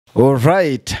All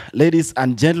right, ladies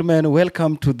and gentlemen,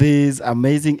 welcome to this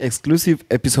amazing exclusive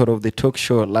episode of the talk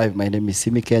show live. My name is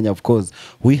Simi Kenya. Of course,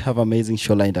 we have amazing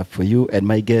show lined up for you, and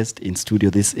my guest in studio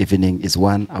this evening is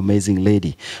one amazing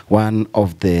lady, one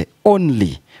of the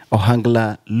only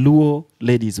Ohangla Luo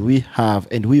ladies we have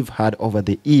and we've had over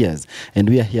the years, and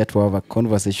we are here to have a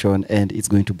conversation, and it's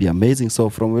going to be amazing. So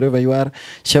from wherever you are,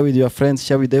 share with your friends,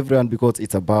 share with everyone, because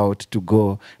it's about to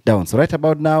go down. So right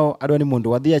about now, adwani mundo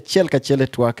wadhia chiel ka chiel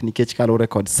twak nikech kalo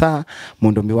record sa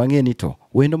mundo miwange nito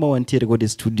wendo ma wantiere godo e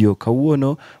studio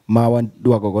kawuono ma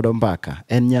wadwago godo mbaka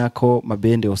en nyako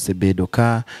mabende osebedo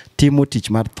ka timo tich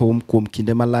mar thum kuom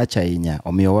kinde malach ahinya,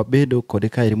 omiyo wabedo kode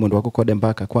kaeri mondo wago kode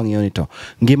mbaka kwang'iyo nito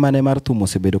ngimane mar thum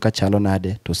osebedo ka chalo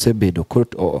nade, to osebedo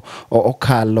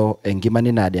okalo e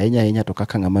ngimane nade ahinya ahinya to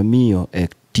kaka ng'ama miyo e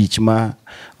tich ma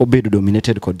obedo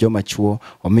dominated kod joma chuo.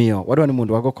 Omiyo wadwani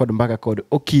mondo wago kod mbaka kod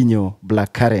Okinyo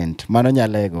Black Current. Mano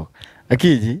nyalego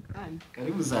Akiji,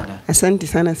 karibu sana. Asante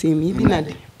sana Simi. Hivi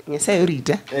nade Nyasaye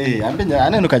orita.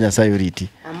 Aneno ka Nyasaye oriti.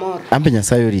 Amor. Ambe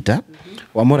Nyasaye orita.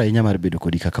 Wamora ahinya mar bedo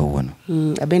kodi kaka kawuono.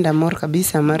 Abenda amor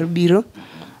kabisa mar biro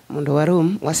mondo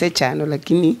warom wasechano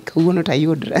lakini kawuono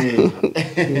tayudra.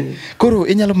 Koro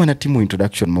inyalo mana timo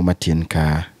introduction mo matin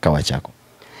ka wachako.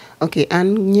 Okay,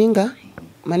 an nyinga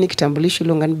mani kitambulisho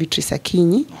longa ni Beatrice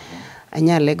Akinyi.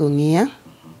 Anyalego ng'ia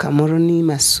kamoro ni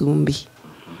Masumbi.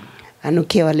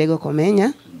 Anukewa lego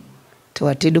komenya to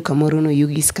watedo kamoro no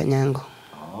Yugis Kanyango.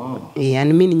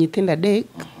 An min nyithinda adek,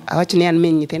 awach ni an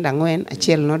min nyithinda ang'wen,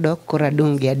 achiel nodok koro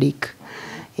adong' gi adek.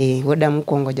 Wuoda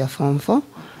mokwongo ja form 4,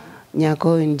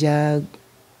 nyako en ja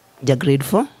grade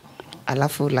 4,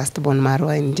 alafu last born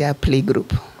marwa en ja play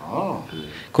group.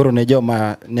 Koro ne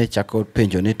joma ne chako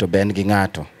penjo ni to ben gi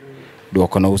ng'ato,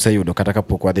 duoko no useyudo kata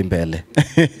kapok wadhi mbele.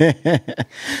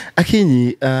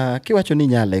 Akinyi, kiwacho ni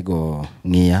nyalego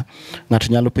ng'ia, ng'ato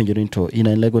nyalo penjo ni to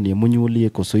ina lego ni munyulie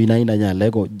koso ina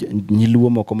nyalego nyiluo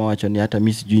moko mawacho ni hata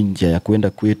mimi sijui njia ya kwenda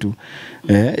kwetu.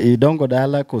 Idongo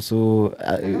dala koso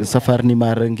safari ni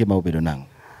mar ngima obedo nango?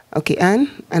 Okay, an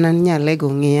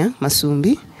nyalego ng'ia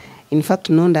Masumbi. In fact,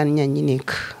 nonda an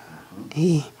nyanyinek.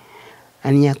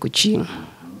 An nyakuching.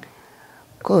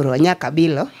 Koro nyaka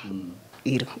bilo.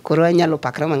 Koro anyalo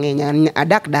pakra mang'eny,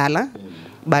 adak dala,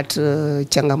 but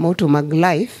changamoto mag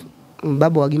life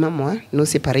babo wa gi mamwa no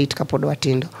separate kapod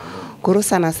watindo. Koro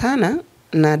sana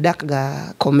na dak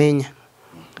ga Komenya.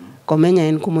 Komenya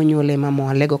en kuma nyuole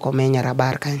mamwa lego Komenya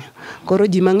Rabar kanyo. Koro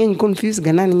ji mang'eny confuse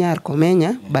ga nani nyar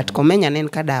Komenya, but Komenya nen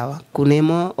kadawa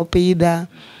kunemo opidha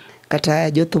kata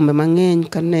jothumbe mang'eny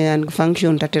kane an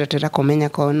function tatera Komenya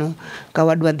kono, ka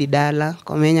wadwa dhi dala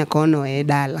Komenya kono e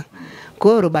dala.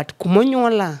 Koro but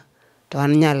kumonyuola to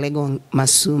an nyalego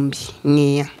Masumbi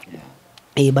ng'ia.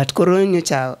 But koro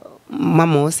nyocha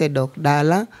mama osedok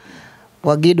dala,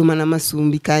 wagedo mana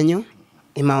Masumbi kanyo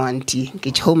ema wantie,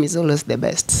 kich home is always the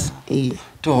best.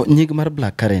 To nying mar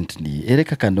Black Current ni ere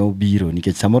kaka no biro,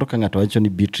 nikech samoro ka ng'ato wacho ni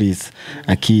Beatrice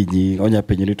Akinyi onya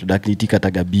penjo ni to dak niti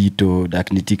kata gabito,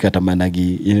 dak niti kata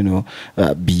managi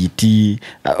BT.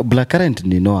 Black Current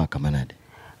ni noa kama nade?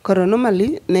 Koro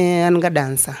normally ne an ga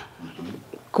dancer.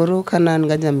 Koro kana an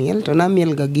ga jamiel to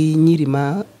namiel ga gi nyiri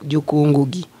ma jokongo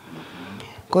gi.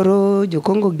 Koro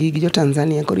jokongo gi jo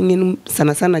Tanzania koro ng'en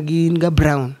sana gi ga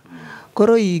brown.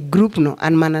 Koro i group no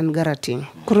an manan garating.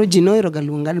 Koro jinoiro ga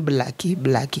lungan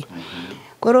Blackie.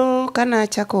 Koro kana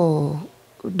chako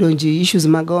donji issues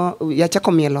mago ya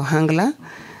chako mielo hangla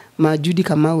ma Judy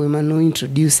Kamau ema no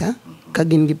introducer ka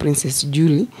gin gi Princess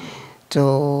Julie.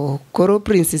 To koro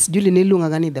Princess Julie ne lunga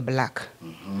gani the Black.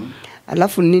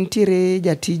 Alafu nintire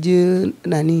jatije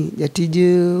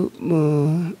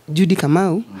Judy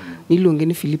Kamau niluonge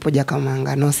ni Filipo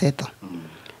Jakamanga no seto.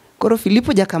 Koro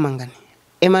Filipo Jakamanga ni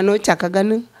ema no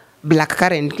chakagani Black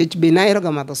Current, kich binairo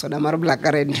ga madho soda mar Black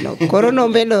Current no. Koro no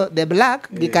bedo the Black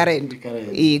gi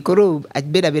Current. Koro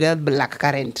beda Black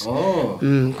Current.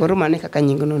 Koro mane kaka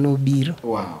nyingono no biro.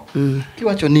 Wow.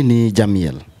 Kiwacho nini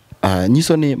jamiel?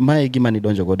 Nyiso ni mae gima ni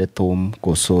donjo gode thum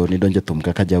koso ni donjo thum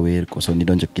kaka jawer koso ni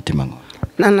donjo kitimango?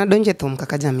 Na donjo thum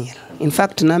kaka jamiel. In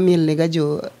fact na miel ne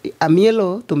gajo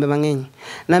amielo thumbe mang'eny.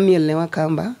 Na miel ne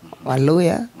Wakamba,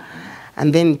 Waloya,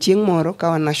 and then chieng' moro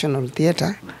kawa National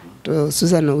Theatre to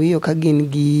Susan Owiyo ka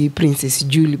gin gi Princess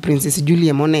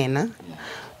Julie monena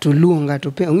to luonga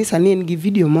to pe ong'isa ni en gi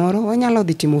video moro wanyalo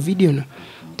dhi timo video no.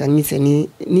 Tang'ise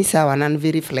ni sawa, nan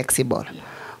very flexible.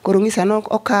 Koro ng'isa no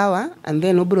okawa and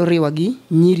then obro riwa gi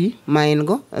nyiri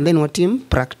maengo and then watim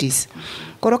practice.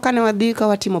 Koro kane wadhi ka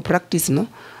watimo practice no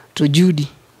to Judy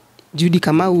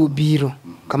Kamau obiro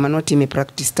kama notime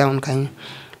practice town kanyo.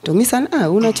 Tongisa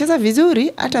unacheza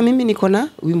vizuri, hata mimi niko na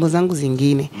wimbo zangu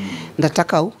zingine.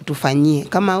 Ndataka utufanyie.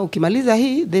 Kama ukimaliza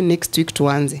hii, then next week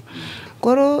tuanze.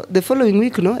 Koro the following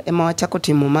week no ema wachako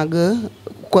timo mag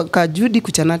ka Judy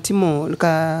kuchana timo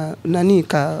ka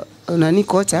nani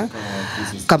kocha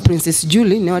ka Princess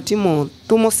Julie ne watimo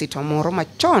tumo sito moro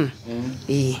machon.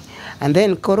 And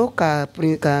then koro ka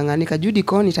ngani ka Judy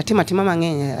koni tatima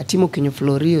mang'eny atimo Okinyo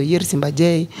Florio Year Simba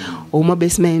J Ouma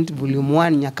Basement volume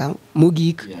 1 nyaka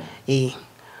mogik.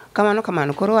 Kamano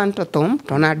koro anto tom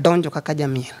to na donjo kaka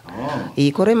jamiel.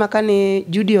 Koro makane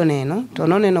Judy oneno to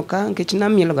noneno ka nkech na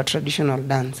mielo ga traditional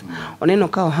dance. Oneno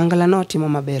ka ohangala no timo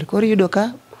maber. Koro yudo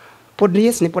ka pod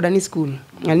yes ne podani school.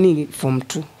 Ani form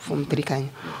 2, form 3 kanyo.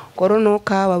 Koro no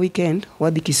ka wa weekend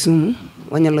wadhi Kisumu,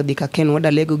 wanyalo dhi ka Ken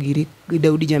wadalego giri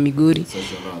Daudi Jamigori.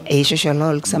 Social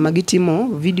hall sama gitimo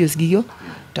videos gigo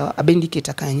to abendi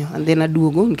keta kanyo. And then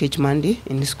aduogo nkech Monday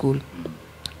in school.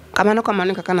 Kamano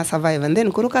kaka na survive. And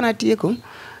then koro kana tieko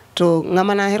to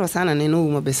ngama na hero sana neno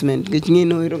Ouma Basement.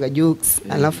 Ngeno hero ga jokes,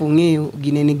 alafu ngeo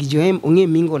ginene gijoem, onge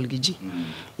mingle giji.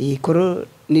 Koro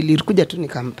nilikuja tu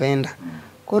nikampenda.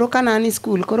 Koro kana ni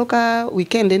school, koro ka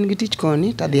weekend en gitich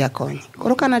koni tadhi akonyi.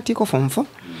 Koro kana tieko form 4.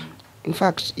 In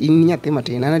fact, nyathi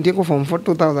matin ana tieko form 4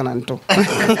 2002.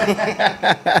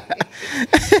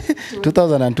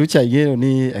 2002 cha yero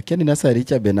ni akiani nasari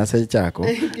cha benasa chako.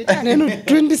 Neno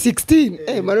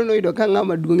 2016 mano no ido ka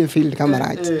ngama duonge field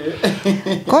kamarach.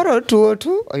 Koro tuo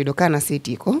tu oido kana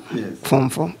setiko form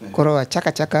 4. Koro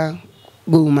achaka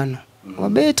go Ouma no.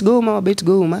 Wabet go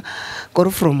Ouma. Koro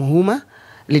from Ouma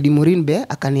Lady Morin be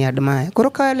akani admire. Koro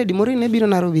ka Lady Morin ne biro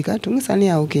Nairobi ka tungisa ni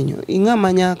Okinyo.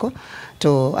 Ingama nyako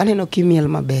to aneno kimiel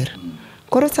maber.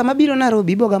 Koro sama biro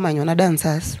Nairobi boga manyo na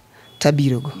dancers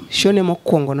tabirogo. Shone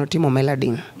mokwongo no timo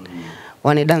melody.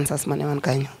 Wane dancers mane wan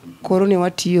kanyo. Koro ne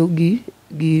watiyo gi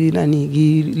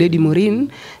Lady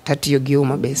Morin tatiyo gi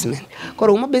Ouma Basement.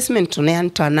 Koro Ouma Basement to ne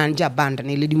anto ananja band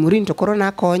ni Lady Morin to koro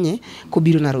na konye ko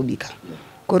biro Nairobi ka.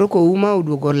 Koro ko Ouma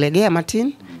uduogo legea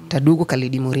matin tadugo ka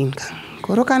Lady Morin ka.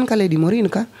 Koro kan ka Lady Morin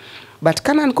ka, but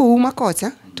kanan ko Ouma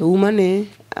kocha, to Ouma ne,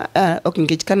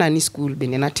 okingech kana ni school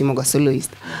bende natimo ga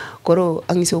soloist. Koro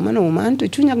angise Ouma no Ouma to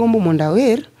chunya gombo monda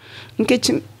wer,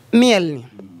 nkech miel ni.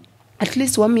 At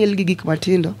least wa miel gi gik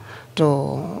matindo,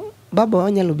 to baba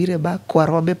wanyalo bire ba,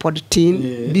 kwarobe pod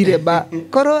tin, bire ba.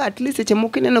 Koro at least eche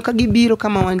mokineno ka gibiro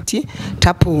kama wantie,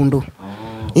 tapondo.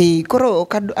 Koro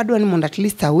adwa ni monda at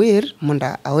least awer,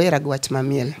 monda awer agwach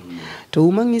mamiel. To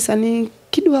Ouma ngisa ni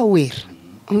kidwa wer.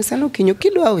 Ngisa no Okinyo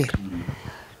kidwa wer.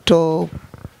 To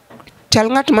chal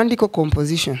ng'at mandiko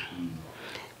composition.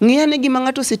 Ng'iyane gima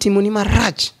ng'ato setimoni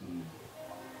marach.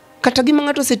 Kata gima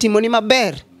ng'ato setimoni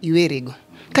maber, iwerego.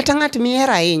 Kata ng'at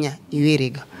mihero ahinya,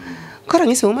 iwerego. Koro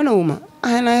ngisa Ouma no Ouma,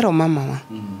 an ahero mama wa.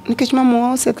 Nikech mama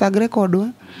wa osethagre kodwa.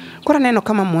 Koro neno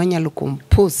kama mama nyalo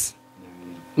compose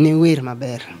ne wer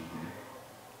maber.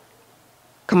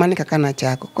 Kamani kaka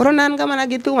nachako. Koro nan kama na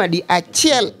githuma di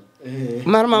achiel.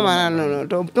 Mar mama no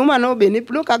to Ouma no be ni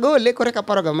plo ka gole kore ka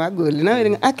paro ga magole na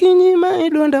wer akinyi ma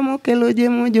idonda mokelo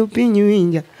jemo jopiny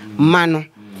winja mano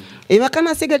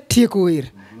kana siga tieko wer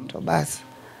to bas.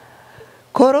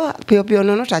 Koro piyo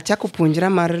nono tachako puonjra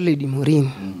mar Lady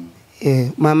Morin.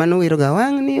 Mama no wero ga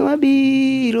wang ni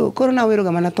wabiro. Koro na wero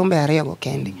ga mana thombe ariyo go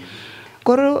kende.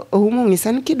 Koro Ouma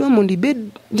ngisa ni kidwa mondi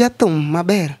bed jathum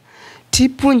maber ti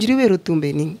puonjri wero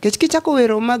thumbe ni. Kech kichako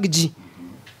wero mag ji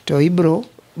to ibro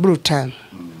brutal.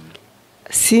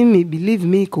 See me, believe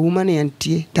me, ko Ouma ne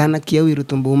antie tana kia wero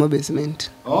thumbe Ouma Basement.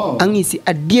 Angisi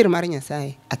adier mar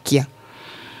Nyasaye akia.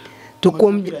 To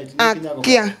kuom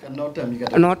akia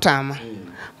notama.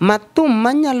 Mathum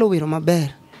manyalo wero maber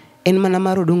en mana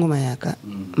mar Odongo Mayaka.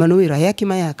 Mano wero Ayaki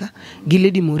Mayaka gi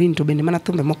Lady Morin to bende mana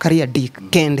thumbe mokari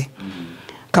adik kende.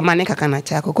 Kamane kaka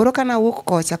nachako. Koro kana wuok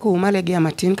kocha ko Ouma legea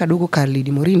matin kadugo ka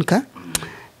Lady Morin ka.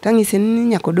 Tangise ni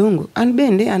nyakodongo. An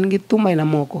bende an gi thumba ina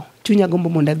moko. Chunya gombo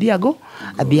monda adhi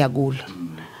agol.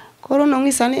 Koro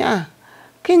nongisa ni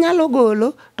kinyalo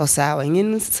golo to sawa.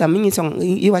 Ingin samingiso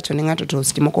iwacho ne ng'ato to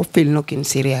seche moko feel no kin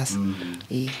serious.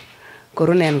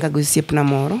 Koro ne en ga gosiepna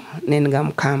moro, ne en ga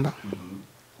Mkamba.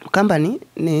 Mkamba ni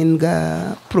ne en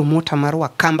ga promoter mar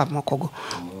Wakamba moko go.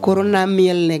 Koro na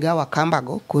miel ne ga Wakamba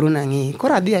go, koro na ng'i.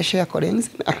 Koro adhi share kode ngisi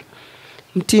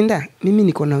Mtinda, mimi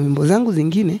niko na wimbo zangu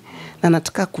zingine na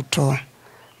nataka kutoa.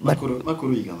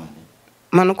 Makuru iga mani?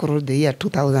 Mano koro the year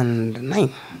 2009.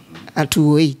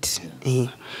 2008.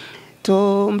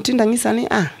 To Mtinda ngisa ni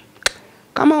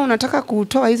kama unataka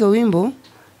kutoa hizo wimbo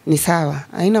ni sawa.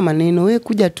 Haina maneno, we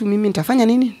kuja tu mimi nitafanya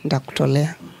nini?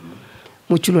 Nitakutolea.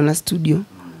 Muchulo na studio.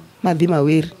 Madhima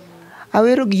wer.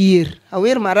 awero gier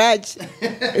awer marach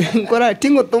kora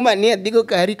tingo thumba ni adhigo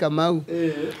ka Hari Kamau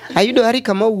ayudo Hari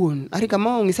Kamau wuon Hari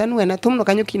Kamau ongisa ni wena thumno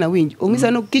kanyo kina winjo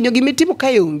ongisa no kinyo gimitimo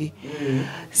kayongi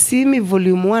Simi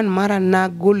volume 1 mara na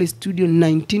gol studio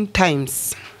 19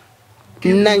 times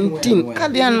 19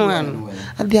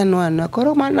 kadhianwano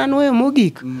koro mananweyo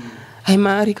mogik ai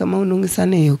Hari Kamau nongisa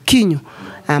ne Okinyo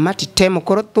amati temo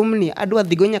koro thumni adwa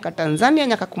dhigo nyaka Tanzania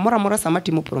nyaka kumora mora sama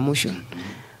timo promotion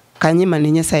kanyima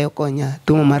ni Nyasaye okonya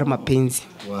thumo mar mapenzi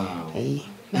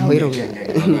nawero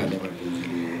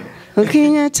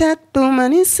Okinyo chak thuma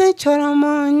ni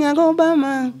sechoromo nyago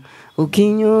bama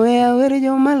Okinyo awer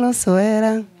joma loso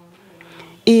hera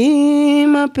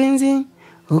mapenzi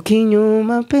Okinyo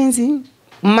mapenzi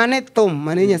mane thum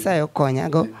mane Nyasaye okonya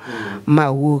go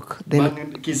mawuok then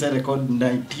kisa record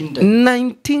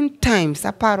 19 times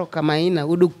aparo kama ina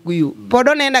udukuyu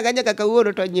podo nenda ganja kaka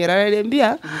uoro to nyira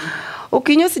mbia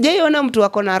Okinyo sijaiona mtu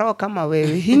wako na roho kama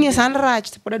wewe hingi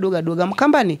sanrach poda duga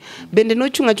mkambani bende no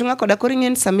chunga koda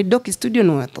koringen samidoki studio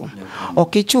nwatho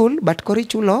okichul but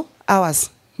korichulo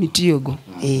hours mitiyogo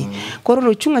koro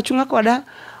no chunga koda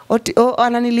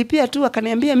ananilipia tu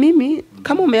akaniambia mimi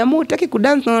kama umeamua utaki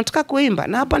kudance na unataka kuimba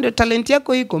na hapa ndio talent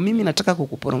yako iko mimi nataka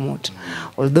kukupromote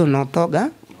although no toga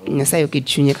Nyasaye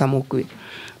okichunye kama ukwe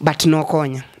but no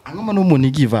konya angoma no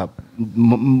moni give up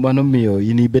mano miyo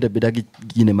ini beda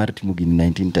gine martimo gine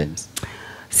 19 times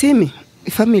Simi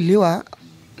family wa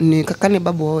ni kakane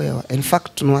babu owewa in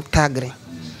fact no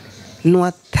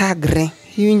tagre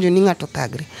hiwinjo ni ngato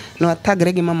tagre no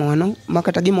tagre gi mama wano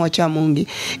makata gi mocha mungi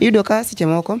yudo ka siche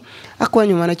moko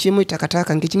akwanyo mana chiemo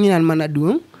itakataka ngichinyi nan mana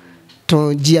duong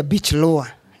to jia beach lower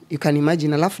you can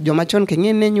imagine alafu joma chon ke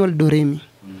ngene nyol doremi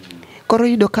koro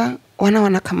yudo ka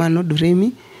wana kamano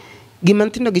doremi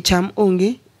gimanthindo gi cham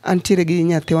onge antire gi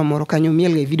nyathiwa moro kanyo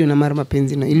miel ga video na mar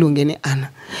mapenzi no iluonge ni Ana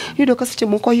yudo ka siche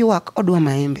moko yuak odwa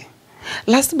maembe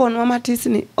last born wa Matis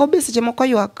ni obe siche moko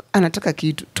yuak anataka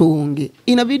kitu to onge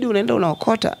inabidi unaenda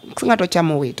unaokota ngato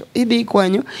chamo wito idhi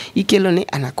kwanyo ikelo ni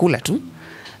anakula tu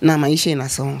na maisha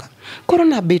inasonga koro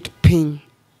na bit pin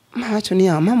mawacho ni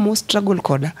mama struggle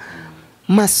koda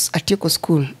mas atieko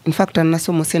school in fact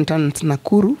anasomo sentence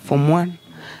Nakuru form 1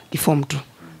 ki form 2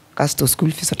 kasto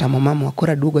school fees otamo mama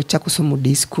wakora duogo chako somo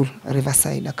day school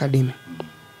Riverside Academy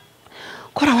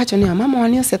kora wacho ni mama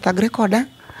wani osethagre koda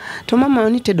to mama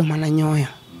wani tedo mana nyoyo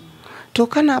to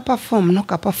kana perform no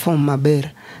ka perform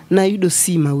maber na yudo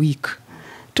sima week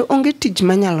to onge tich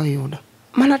manyalo yudo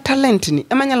mana talent ni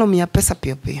emanyalo miya pesa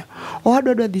pio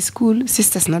owadwa dhi school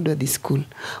sisters na dwa dhi school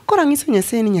kora ngiso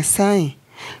Nyasaye ni Nyasaye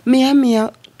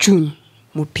miya chuny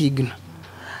motigno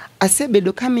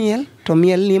asebedo kamiel to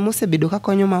miel ni mosebedo ka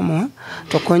konyo mama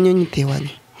to konyo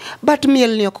nyithiwagi but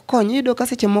miel ni ok konyo yudo ka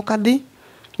seche mokadhi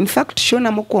in fact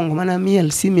shona mokwongo mana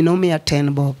miel Simi no miya 10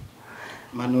 bob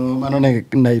mano ne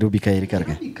Nairobi kairi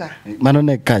karka mano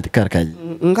ne karka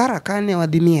Ngaraka ne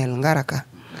wadhi miel Ngaraka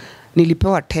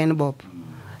nilipewa 10 bob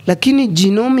lakini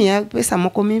jino miya pesa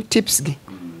moko mi tips gi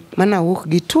mana wuok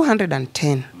gi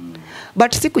 210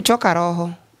 but sikuchoka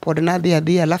roho pod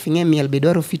nadhi alafu nge miel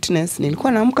bedwaro fitness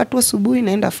nilikuwa naamka tu asubuhi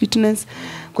naenda fitness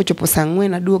kochopo saa 4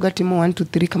 na duoga timo 1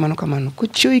 2 3 kamano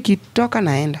kuchoi kitoka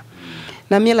naenda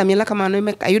na miela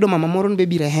kamano ayudo mama moro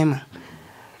baby Rehema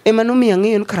emano miya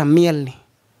ng'eyo kara miel ni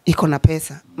iko na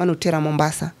pesa mano tera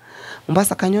Mombasa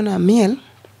kanyo na miel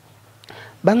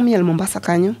bang miel Mombasa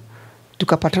kanyo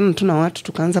tukapatana tu na watu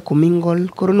tukaanza kumingle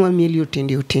koro nwa mieli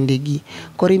otendegi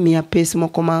koro miya pesa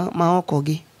moko maoko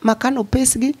gi makano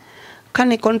pesa gi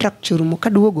kane contract churumo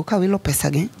kaduogo ka wilo pesa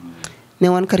gi ne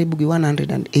wan karibu gi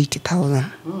 180,000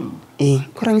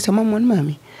 koro ngiso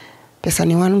mami pesa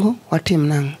ni wan go watim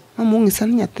nang mamungi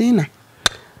san nyathina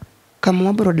kama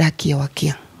wabro dakie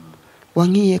wakia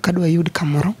wangiye kadwa yud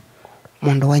kamoro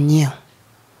mondo wanyiew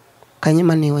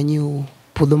kanyima ne wanyiew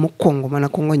puodho mokwongo mana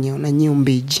kongo nyiew na nyiew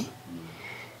mbeji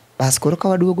bas koro ka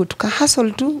waduogo tuka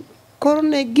hustle tu koro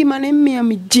ne gima ne miya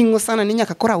mijingo sana ni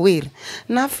nyaka kora wer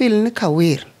na feel ni ka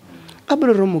wer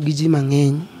abro romo gi ji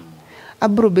mang'eny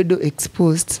abro bedo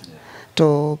exposed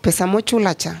to pesa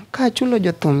mochula cha ka chulo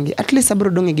jothumgi at least abro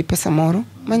donge gi pesa moro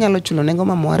manyalo chulo nego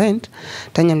mama rent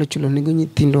tanyalo chulo nego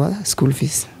nyithindo school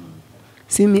fees.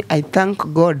 Simi, I thank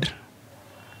God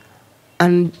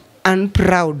and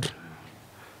proud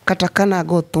katakana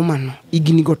go thumano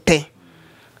igini go te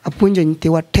apunjo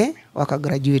nyithiwa te waka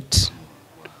graduate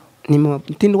nimo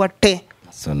nyithiwa te.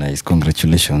 So nice,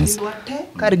 congratulations.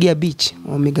 Kargia Beach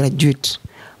omi graduate.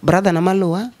 Brother na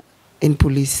Malua in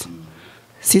police.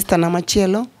 Sister na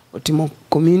machielo otimo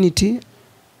community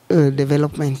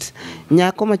development.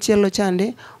 Nyako machielo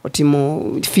chande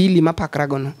otimo fili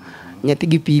mapakragono. Nyathi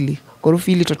gi pili. koro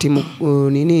fili to timo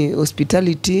nini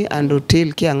hospitality and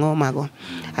hotel kia mago.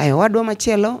 Ayo wadwa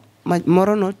machielo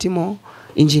moro no timo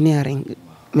engineering,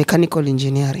 mechanical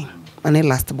engineering, mane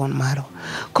last born maro.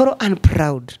 Koro I'm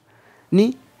proud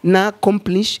ni na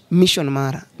accomplish mission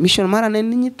mara ne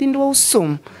nyithindwa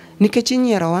usom nikech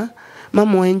inyierawa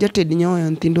mamoenja ted nyoyo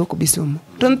nyithindwa ko bisomo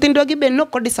to nyithindwa gi be no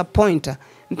ko disappointa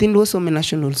nyithindwa usom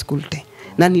national school te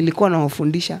na nilikuwa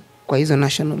nawafundisha kwa hizo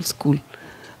national school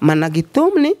mana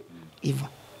githumni hivyo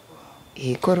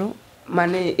koro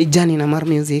mane ejani na mar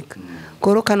music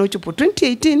koro kano chopo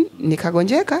 2018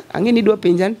 nikagonjeka angeni dwa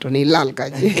pinjan to ni lal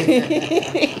kaje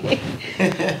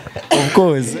of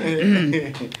course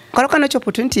koro kano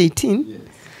chopo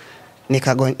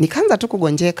 2018 nikaanza tu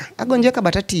kugonjeka agonjeka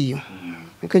batatiyo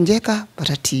nikonjeka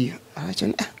batatiyo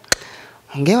achoni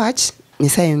ongewach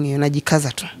Nyasaye ng'iyo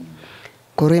najikaza tu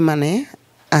koro mane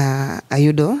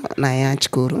ayudo na yach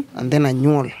koro and then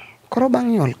anyuol koro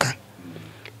bang' nyuol ka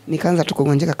nikaanza tu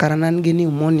kugonjeka karanan gi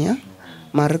pneumonia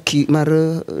mar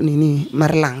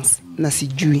lungs na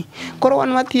sijui koro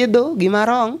wan wathiedho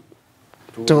gimarong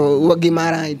to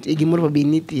gimara gimoro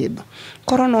bini thiedho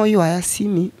koro no ywaya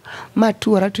simi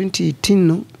matuora 2018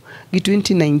 no gi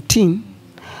 2019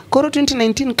 koro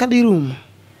 2019 kadirumo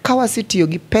kawasitiyo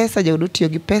gi pesa jaudo tiyo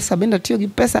gi pesa benda tiyo gi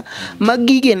pesa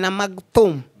magige na mag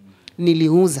thum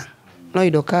niliuza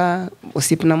noyudo ka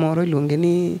osipna moro iluonge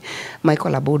ni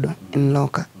Michael Abudo in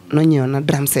Loka nonyiewo na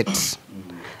drum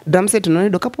set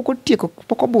noyudo ka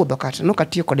pok obudho kata no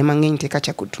katiyo kode mang'eny te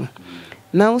kachako tu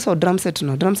na uso drum set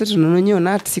no nonyiewo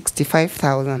na at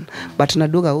 65,000 but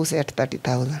naduoga uso at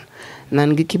 30,000 na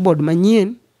ngi keyboard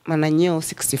manyien mana nyiewo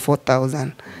 64,000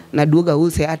 naduoga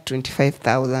uso at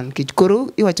 25,000 kich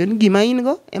koro iwacho ni gima in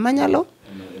go emanyalo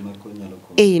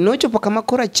nochopo kama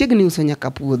koro chiegni uso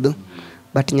nyaka puodho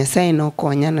but Nyasaye no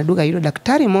konya naduoga yudo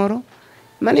daktari moro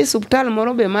mani hospital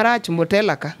moro be marach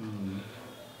mbotela ka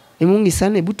imungi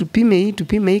sana butu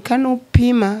pime kano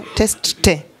pima test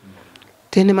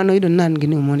tene mano yudo nan gi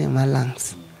pneumonia ma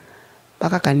lungs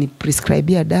baka kani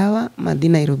prescribe ya dawa madhi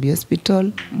Nairobi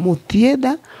hospital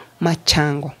muthiedha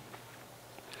machango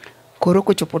koro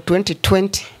kochopo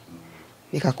 2020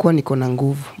 nikakuwa niko na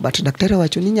nguvu but daktari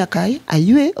wacho ni nyaka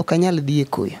aywe okanyal dhi e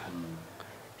koyo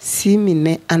simi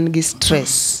ne angi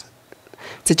stress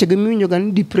seche gemiwinjo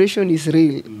gani depression is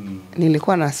real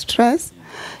nilikuwa na stress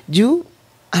juu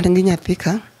angi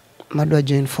nyathika madwa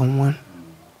join form 1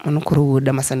 mano koro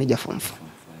wuoda masani ja form 4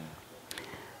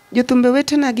 jothumbe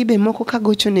wetena gibe moko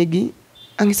kagocho negi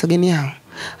angisoge ni hao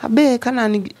abe kana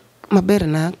ni maber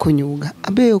na konyuga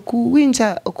abe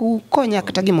okukonya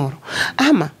kata gimoro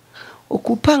ama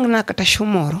okupangna kata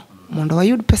shumoro mondo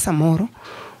wayud pesa moro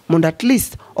mondo at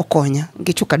least okonya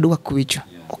ngecho kadwa kwicho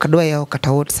okadwa yao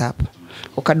kata WhatsApp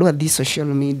okadwa dhi social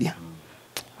media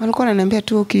walikuwa wananiambia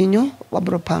tu Okinyo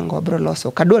wabro pango wabro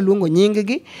loso kadwa luongo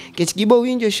nyinggi kech gibo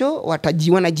winjo show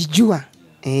watajiwa na jijua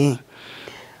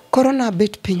corona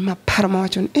bet piny mapar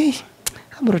mawacho ni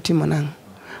abro timo nango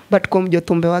but kom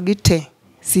jothumbe wagite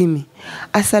simi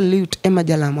salute Emma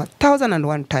Jalamo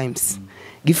 1001 times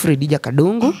gi Fredija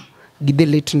Kadongo gi The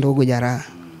Late Ndogo Jara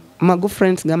mago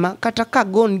friends gama kata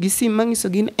kagon gi sim mangiso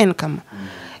gin en kama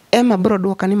Emma bro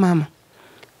duoka ni mama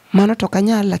mano to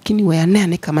kanyala lakini we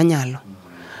anene kama nyalo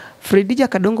Fredija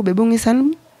Kadongo bebongi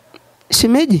san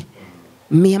shimeji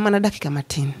miya mana dakika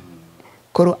matin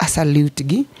koro salute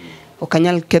gi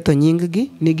okanyal ketho nying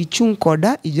gi negi chung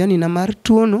koda ijani na mar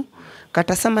tuono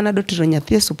kata sama na dotiro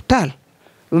nyathi hospital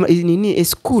nini e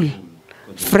school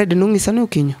Fred nungisa ni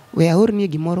Okinyo we aorni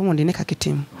gimoro mondo ne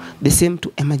kakitimo the same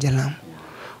to Emma Jalamo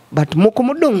but moko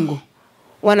modongo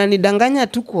wananidanganya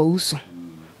tu kwa uso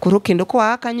koro kendo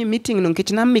kwa akanyo meeting no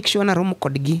nkech na make sure na romo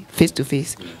kodgi face to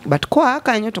face but kwa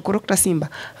akanyo to koro kta simba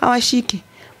awashiki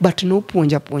but no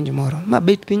puonja moro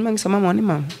mabet piny mangisa mama ni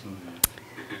mama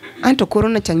anto koro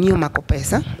na changio mako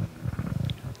pesa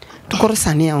to koro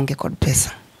sani aonge kod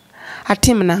pesa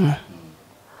atim nango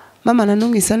mama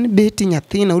nanongisa ni beti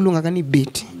nyathina ulunga gani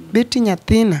beti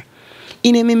nyathina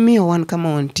ineme miyo wan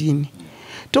kama wantini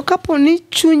to kapo ni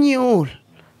chunyi ol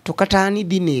to kata ani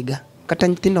dinega kata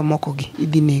nyithindo moko gi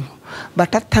idhinego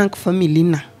but I thank family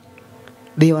na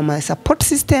they were my support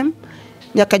system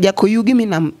nyaka jako yugi mi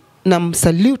na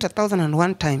salute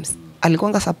 1001 times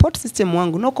alikuanga support system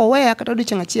wangu noko wewe kata odi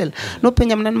changachiel no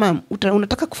penya mnan mam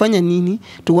unataka kufanya nini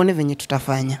tuone venye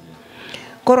tutafanya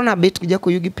corona bet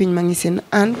jako yugi piny mangisen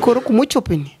an koro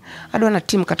kumochopeni adwa na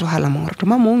team kato hala moro to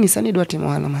mama ungisa ni dwa timo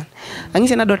hala man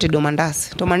angise na dwa tedo mandas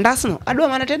to mandas no adwa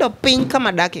mana tedo piny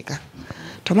kama dakika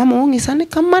to mama ungisa ni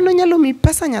kamano nyalo mi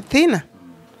pesa nyathina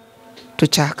to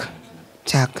chak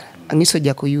Angiso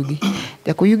Jakoyugi.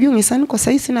 Jakoyugi ong'isa ni kwa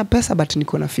sasa sina pesa but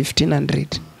niko na 1500.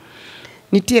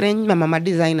 Nitiere mama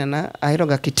designer na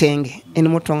airoga kitenge. En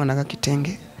motonga na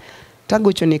kitenge.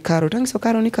 Tagocho ni Karo. Tangiso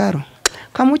Karo ni Karo.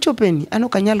 Kamucho peni ano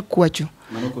kanyal kuacho.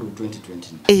 Manokoro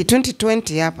 2020.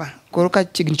 2020 hapa. Koroka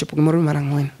chigni chopo gimoro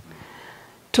marangwen.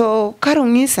 To Karo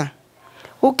ng'isa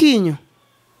Okinyo.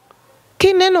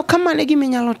 Kineno kama ne gimi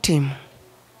nyalo timo.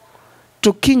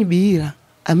 To kiny bira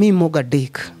ami moga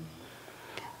dek.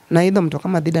 Na idho mtoka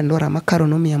madhida ndora makaro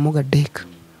nomi moga dek.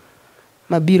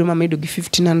 Mabiro mamedo gi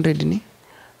 1500 ni.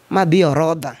 Madhi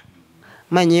orodha.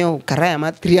 Manyeo karaya ma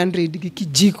 300 gi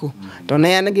kijiko. To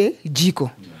ne an ge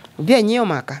jiko. Vya nyeo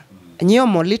maka. Nyeo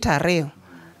mo lita reo.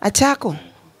 Achako.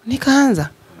 Nikaanza.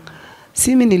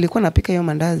 Simi nilikuwa napika hiyo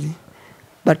mandazi.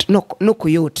 But no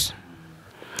koyot.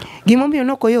 Gimombi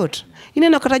no koyot.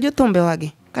 Ineno kata jothumbe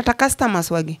wagi. Kata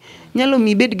customers wagi. Nyalo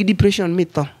mibed gi depression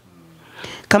mitho.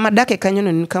 Kama dake kanyo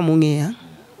no kama ung'eya.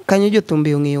 Kanyo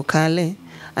jothumbe ong'eyo kale.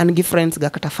 An gi friends ga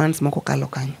kata fans moko kalo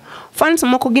kanyo. Fans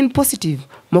moko gin positive.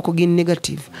 Moko gin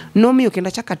negative. Nomiyo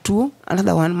kenda chaka tuo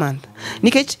another 1 month.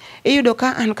 Nikech iyudo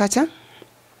ka an kacha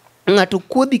ng'ato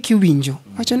kuodhi kiwinjo.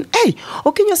 Wachon, hey,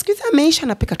 Okinyo sikiza ameisha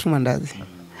napika tu mandazi.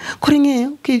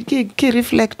 Koring'eyo ki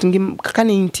reflect kaka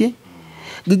ni intie.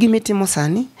 Gigi mitimo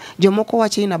sani. Jomoko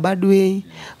wache ina bad way.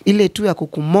 Ile tu ya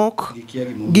kukumok.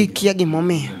 Gikia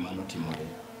gimomiyo.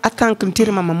 Athank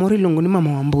ntiere mama mori lungu ni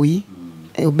mama Wambui.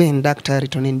 Ben daktari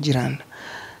to nen jiranda.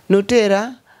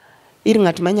 Notera ir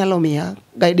ng'at manyalo miya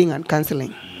guiding and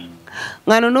counseling.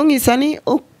 Ng'ano nong'isa ni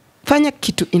fanya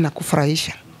kitu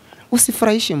inakufurahisha.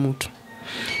 Usifurahishe mtu.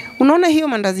 Unaona hiyo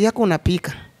mandazi yako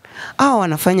unapika. Hao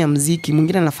wanafanya mziki,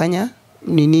 mwingine anafanya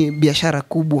biashara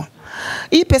kubwa.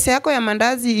 Hii pesa yako ya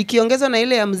mandazi ikiongezwa na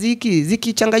ile ya mziki,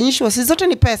 zikichanganyishwa, si zote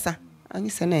ni pesa.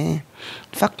 Angisa ne. In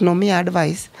fact no me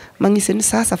advice. Mangise ni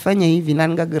sasa fanya hivi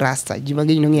nanga grasta.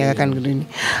 Jimagi nongia kan grini.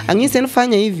 Angise ni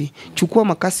fanya hivi, chukua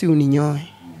makasi uninyoe.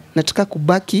 Nataka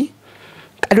kubaki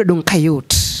ado dong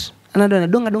kayot. Anado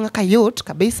donga kayot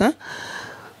kabisa.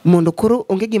 Mondo koro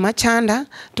ongegi machanda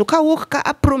tuka walk ka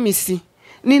a promise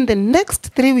ni in the next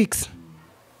 3 weeks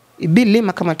ibili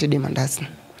makama tede mandazi.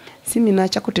 Simi na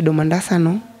chako tedo mandasa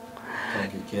no.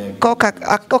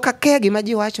 Koka kegi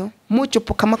maji wacho mucho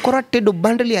po kama kora tedo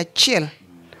bundle ya chiel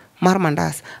mar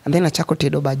mandas and then achako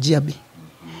tedo bajiabi.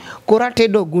 Kora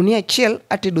tedo gunia chiel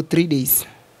atedo 3 days.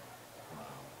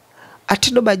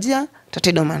 Atedo bajia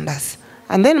tatedo mandas.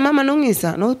 And then mama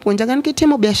nong'isa no puonjagan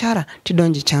kitimo biashara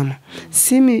tidonji chama.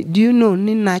 Simi, do you know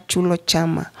ni nachulo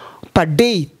chama per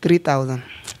day 3,000.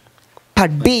 Per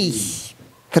day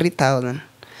 3,000.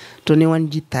 To ne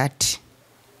 1G30.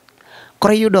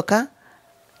 Kora yudo ka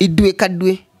idwe ka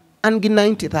dwe an gi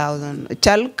 90,000.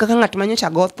 Chal kaka ng'at manyocha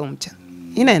gothum cha.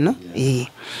 Ineno? Eh.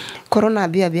 Corona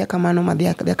dhia kamano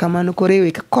madhia kamano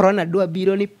korewe ka corona dwa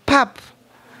biro ni pap.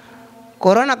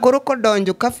 Corona koro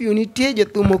kodonjo kafyu nitie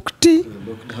jothum ok ti.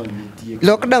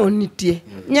 Lockdown nitie.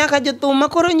 Nyaka jothum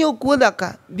makoro nyo kuodha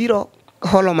ka biro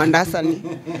holo mandasa ni.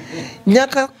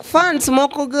 Nyaka fans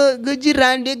moko go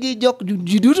jirande gi jok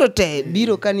juduto te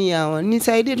biro kaniyawa. Ni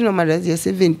saidi tuna mandazi ya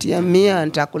 70 ya 100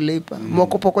 ntakulipa.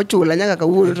 Moko poko chula nyaka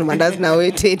kawuono to mandazi na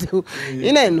wete tu.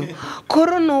 Ineno.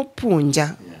 Koro no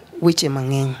punja weche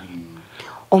mang'eny.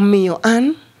 Omiyo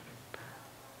an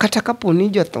kata kaponi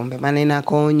jothumbe manena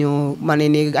konyo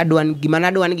manene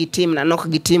adwan gitim na nok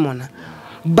gitimona.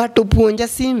 But opuonja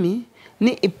simi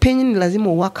ni piny ni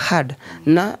lazima work hard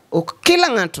na ok kila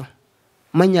ng'ato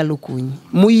manyalo kunyi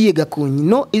muyiega kunyi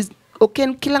no is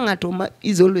okay, kila ng'ato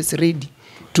is always ready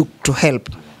to help.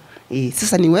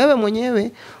 Sasa ni wewe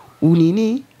mwenyewe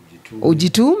unini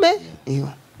ujitume hiyo.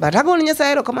 But hago ni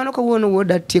nyasaero kamano kawuono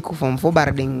woda tieko form for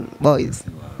Barding boys.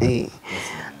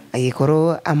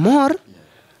 Koro amor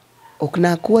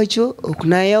okna kuacho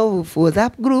okna yao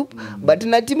WhatsApp group but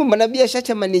natimo manabia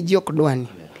shacha maniji okdwani.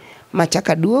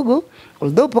 Machaka duogo,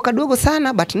 although poka duogo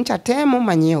sana, but ncha temo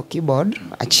manyeo keyboard,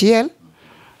 achiel,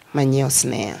 manyeo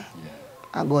snare.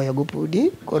 Agoyo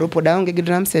gupudi, koro poda onge gi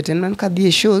drum set, nan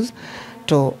kadhie shows,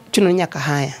 to chuno nyaka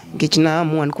haya. Ngech na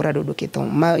amuan kora dodo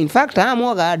kithum. In fact,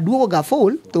 amuwa ga duogo ga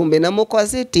full, tumbe na moko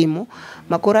ase timo,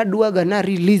 makora duoga na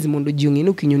release mondo jiungi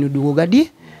no Okinyo duogo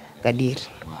gadir.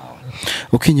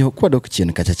 Okinyo kwa dok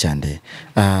chien kacha chande.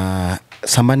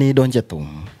 Samani donje thum.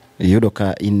 Yudo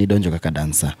ka ini donjo kaka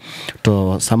dansa.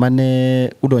 To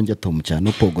samane udonje thum cha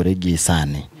nopogore gi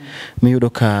sani. Mi yudo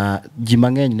ka ji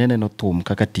mang'eny nene no thum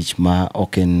kaka tich ma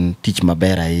oken tich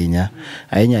maber ahinya.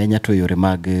 Ahinya to yore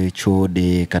mag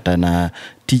chode kata na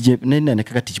tije nene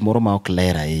kaka tich moro ma ok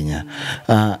ler ahinya.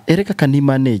 Ere kaka ni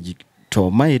manage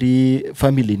to mairi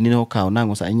family ni no kawo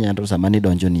nango sa ahinya ndo samane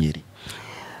donjo niri.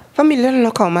 Familia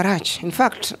no kawo marach. In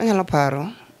fact, anyalo paro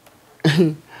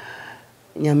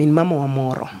nyamin mama wa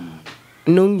moro.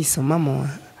 Nonyiso mama wa.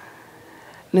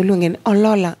 Noluonge ni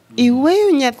Olola,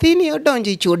 iweyo nyathini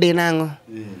odonjo chode nango.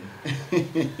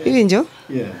 Iwinjo?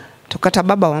 Yeah. To kata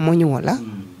baba wa monyuola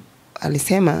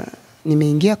alisema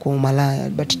nimeingia kwa umalaya,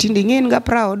 but tindi ng'en ga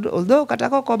proud, although kata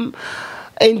koko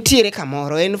entiere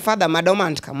kamoro, en father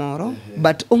madomant kamoro,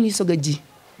 but ongiso ga ji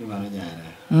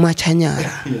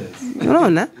machanyara.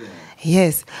 Unaona?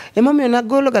 Yes. Emomiyo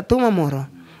nagolo ga thuma moro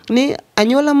ni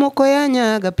anyola moko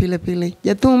yanya ga pile pile,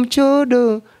 jathum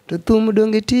chodo to thum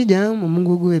donge tija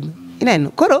Mungu gwedho. Ineno,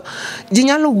 koro ji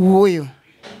nyalo wuoyo,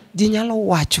 ji nyalo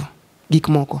wacho gik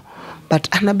moko, but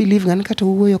ana believe ngani kata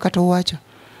wuoyo kata wacho,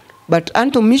 but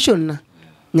anto mission na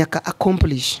nyaka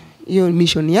accomplish hiyo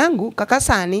mission yangu. Kaka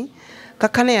sani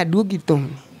kaka ne aduogi thum,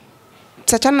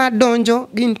 sacha na donjo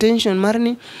gi intention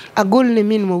marni agol ne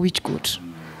min mo wich coat,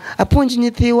 apuonj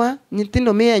nyithiwa,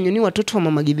 nyithindo miyanyo ni watoto wa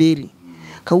mama Githeri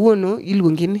kawuono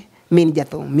iluongi ni min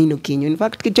jathum, min Okinyo. In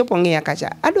fact kichopo ng'eya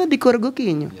kacha adwa dhi kor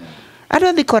Okinyo,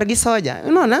 adwa dhi kor gi soja,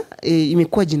 unaona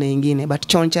imekuwa jina ingine, but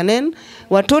choncha nen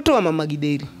watoto wa mama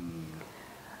Githeri.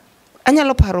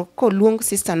 Anyalo paro ko luong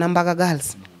sister Nambaga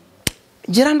Girls,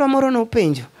 jirandwa moro no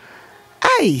penjo,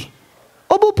 ai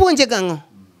obo puonje gango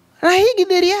na hii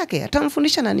Githeri yake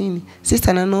atamfundisha na nini?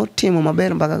 Sister na no timo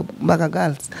maber Mbaga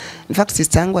Girls. In fact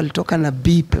sister yangu alitoka na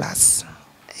B+.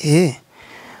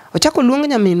 Ochako luong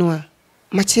nyaminwa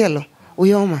machielo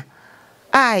Uyoma,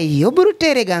 ai oburu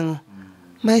tere gango.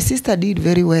 My sister did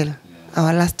very well.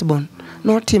 Our last born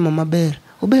no timo maber,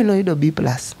 obe no yudo B+.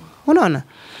 Unaona?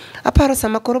 Aparo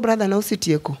sama koro brother na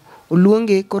usitieko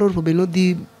uluonge koro robe no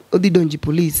odhi donji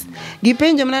police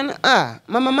gipenjo mnan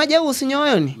mama maja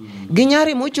usinyoyo ni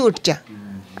ginyari mochotcha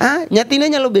nyathine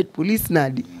nyalo bet police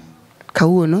nadi.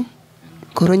 Kawuono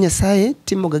koro Nyasaye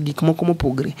timoga gik moko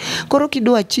mopogre. Koro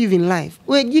kidwa achieve in life,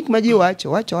 we gik maji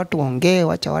wacho watu ongee,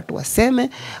 wacha watu waseme,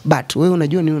 but we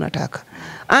unajua ni unataka.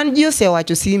 An ji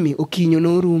osewacho simi Okinyo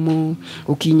no rumo,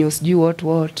 Okinyo sijui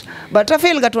what, but I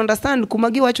fail to understand kuma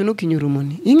giwacho no Okinyo rumo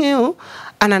ni. Ing'eyo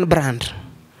anan brand.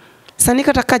 Sani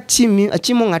kata ka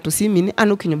achimo ng'ato simi ni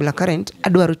an Okinyo Black Current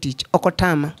adwaro tich,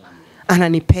 okotama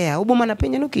ananipea ubo mana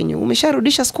penye no Okinyo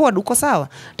umesharudisha squad uko sawa,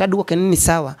 taduoke ni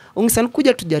sawa, ungisani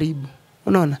kuja tujaribu.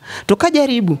 Unaona? To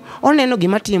kajaribu oneno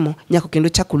gima timo nyako kendo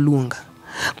chako luonga.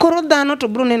 Koro dhano to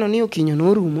bro neno ni Okinyo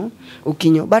no rumo,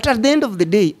 Okinyo, but at the end of the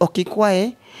day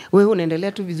okikwae wewe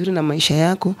unaendelea tu vizuri na maisha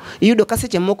yako. Yudo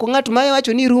kaseche moko ng'atu maye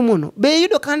wacho ni rumo no be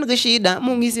yudo kan ga shida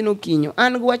mungisi no Okinyo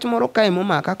an gwach moro kae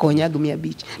momaka konya gi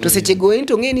 500 to seche go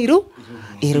into ng'eni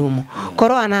irumo.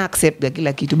 Koro ana accept ga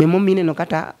kila kitu be momine no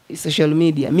kata social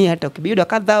media mi hata okibiyudo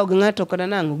ka dhao gi ng'ato kada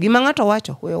nango gima ng'ato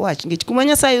wacho we wach ngich kuma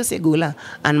Nyasaye osegola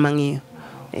an mang'iyo.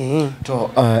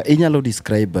 To inyalo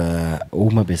describe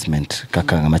Ouma Basement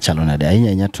kaka ngama chalo nade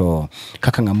ahinya to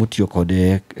kaka ngamutiyo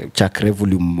kode chakre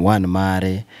volume 1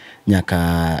 mare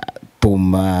nyaka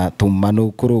thum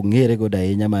mano koro ng'ere goda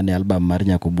ahinya mane album mar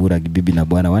Nyako Bura gi Bibi na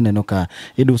Bwana waneno ka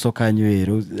iduso kanyo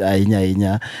ero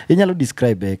ahinya inyalo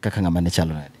describe kaka ngama ne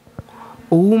chalo nade?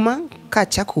 Ouma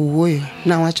kachako wuoyo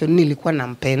na wacho nilikuwa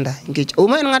nampenda ngech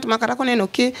Ouma en ng'at makata koneno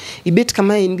ke ibet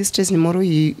kama in gi stress ni moro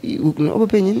obo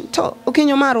penyi to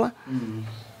Okinyo marwa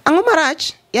ang'o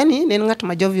marach, yani nen ng'at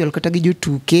ma jovial kata gi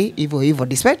jotuke hivyo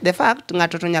despite the fact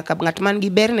ng'ato to nyaka ng'at man gi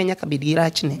berne nyaka bid gi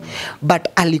rachne, but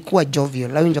alikuwa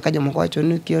jovial. Awinjo ka jomoko wacho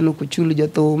ni kiono kuchulu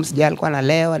jothum sijal kwa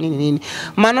nalewa nini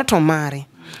mano to mare,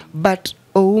 but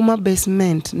Ouma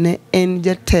Basement ne en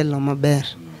jatelo maber.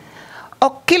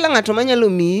 Ok kila ng'ato manyalo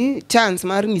mi chance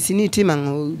mar ng'isi ni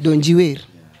timango donji wer,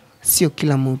 sio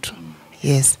kila mtu.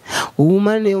 Yes,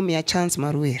 Ouma ne omiya chance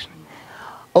mar wer.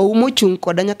 Ouma chung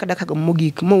koda nyaka daka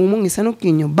mogik mo Ouma ng'isa no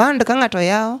Okinyo band ka ng'ato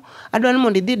yao adwa ni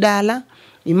mondo idhi dala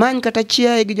imany kata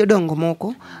chiaye gi jodongo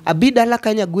moko abi dala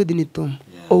kanya gwedhi ni thum.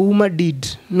 Ouma did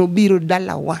no biro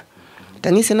dala wa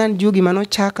tang'ise nan jugi mano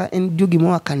chaka en jugi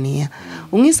mo akania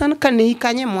ung'isa no kane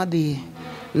kanye mwadhi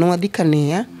no wadhi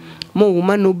kania mo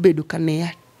Ouma no bedo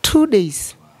kania 2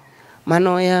 days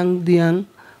mano yang dhiang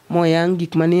mo yang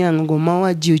gik mane yang go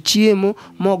mawa ji ochiemo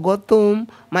mo go thum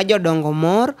ma jodongo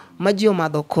mor ma ji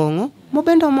omadho kongo mo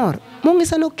bendo mor mo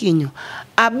ng'isa no Okinyo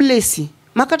ablesi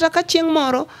makata ka chieng'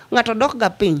 moro ng'ato dok ga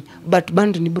piny but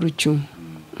band ni bro chung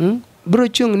bro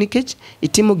chung nikech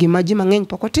itimo gima ji mang'eny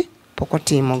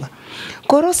pokotimo ga.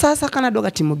 Koro sasa kana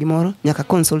doga timo gimoro nyaka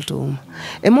consult Ouma.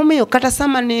 Emomiyo kata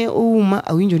sama ne Ouma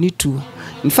awinjo ni tuo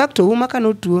In fact Ouma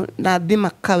kanotuo na dhi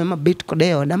makawe mabet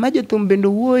kode oda ma jothum bende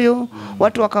wuoyo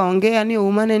watu wakaongea ni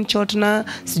Ouma ne chotna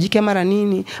sijike mara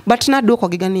nini but na duoko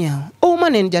gi gania Ouma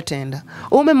ne jatenda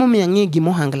Ouma momi angi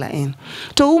gimo hangla en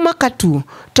to Ouma katuo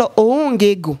to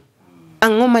oonge go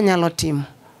ang'o manyalo timo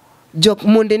jok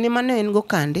monde ni mane en go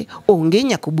kande onge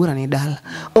nyakobura ni dala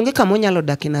onge kama onyalo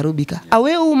dak e Nairobi ka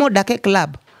awe Ouma dak e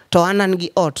club to anan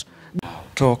gi ot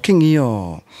to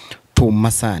king'iyo thum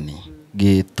masani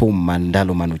gi thum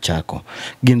mandalo manuchako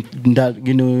gin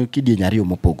kidieny ariyo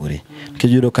mopogore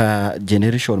kiyudo ka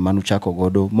generation manuchako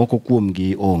godo moko kuom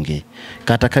gi onge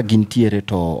kata ka gintiere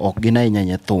to ok gin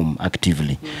ahinya thum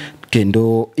actively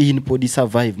kendo in podi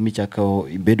survive michako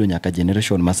ibedo nyaka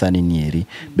generation masani nieri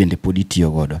bende podi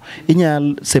tiyo godo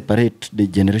inyal separate the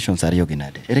generations ariyo gi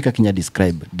nade ere kaka inya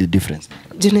describe the difference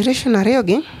generation ariyo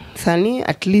gi sani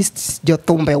at least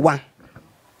jothumbe wa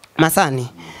masani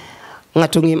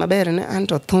ng'ato ng'i maber ne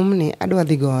anto thum ni adwa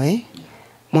dhi goye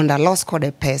mondo alos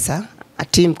kode pesa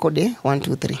atim kode 1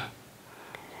 2 3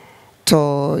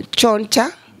 to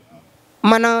choncha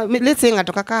mana let's say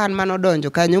ng'ato kaka an mano donjo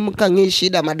kanyo ka ng'i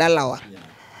shida madalawa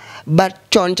but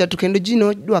choncha to kendo ji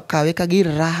no dwa kawe ka gir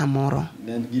raha moro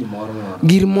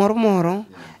gir moro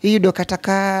iyudo kata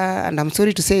ka and I'm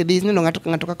sorry to say this nino ng'ato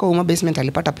kaka Ouma Basement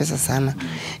alipata pesa sana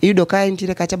iyudo ka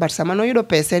intire kacha but sama no yudo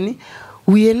pesa ni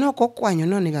wiye no kokwanyo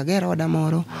no nigagera oda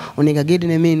moro onigagedi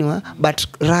ne minwa but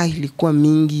raha ilikuwa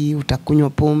mingi utakunywa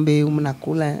pombe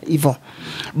mnakula hivyo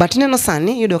but neno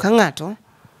sani yudo ka ng'ato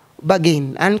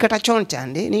bagin an kata chon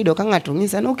chande ni yudo ka ng'ato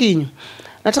ng'isa no Okinyo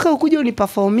nataka ukuje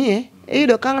uniperformie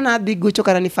yudo ka na dhi gocho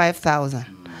kara ni 5000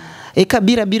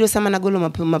 kabira biro sama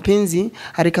nagolo mapenzi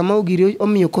hari kama ugiri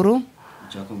omiyo koro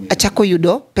achako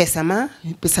yudo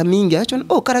pesa mingi achon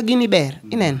kara gini ber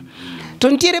ineno to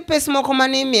ntiere pesa moko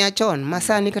mane miya chon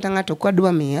masani kata ng'ato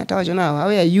kwadwa miya tawacho na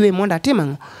awe ayue monda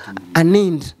timango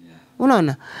anind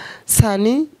unaona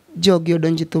sani jogi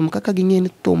odonji thum kaka ging'eni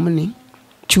thum ni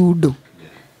chudo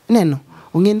neno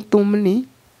ung'en thum ni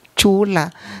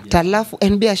chula talafu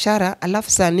en biashara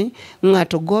alafu sani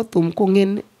ng'ato go thum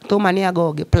kung'en thum ani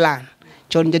agoge plan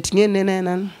chon jating'en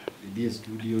nenan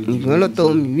ngolo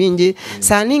thum winje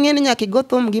sani ng'en nyaki go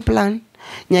thum gi plan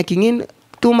nyaki ng'en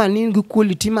thum ani gi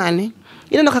quality mane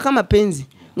ineno kaka mapenzi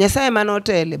Nyasaye mano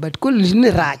tele but quality ni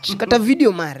rach kata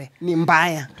video mare ni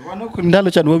mbaya ndalo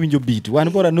cha winjo beat wan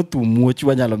bora no thum muoch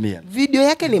wanyalo miel video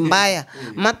yake ni mbaya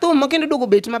mathum makendo dogo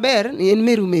bet maber en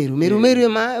meru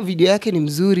ma video yake ni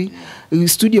mzuri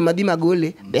studio madhi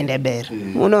magole bende ber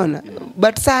unaona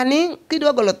but sani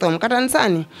kidwa golo thum kata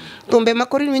sani thumbe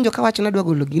makori winjo kawacho na dwa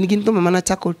golo gin thumbe mana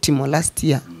chako timo last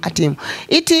year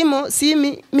itimo si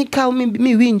mikao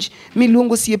mi winj mi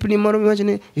luongo siepni moro miwacho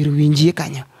ni irwinjie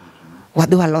kanyo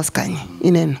wadwa los kanye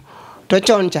ineno to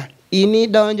choncha ini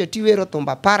donjo tiwero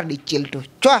thumba par dichiel to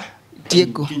chwa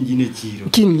tieko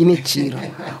kinjine chiro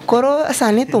koro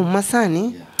sani thum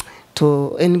masani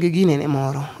to en gi gine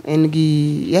moro en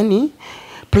gi yani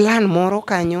plan moro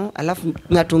kanyo alafu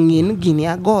ng'ato ng'in gini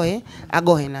agoye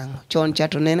nango choncha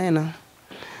to neneno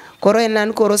koro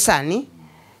enan koro sani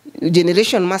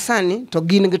generation masani to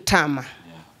gin gi tama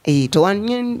to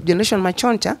wan generation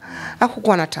machoncha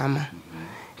akukwana tama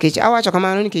kech awacho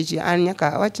kamano nikech an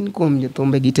nyaka awach ni kuom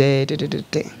jothumbe gi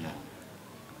te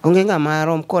onge ng'ama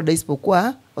rom koda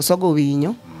isipokuwa Osogo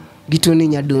Winyo gitoni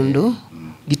Nyadundo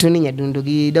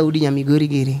gi Daudi Nyamigori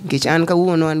giri nikech an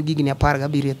kawuono an gigni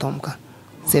 17 thum ka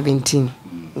 17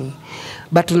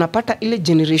 but unapata ile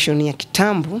generation ya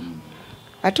kitambo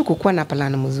hatukukuwa na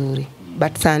plan mzuri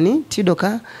but sani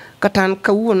tidoka katan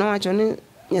kawuono wacho ni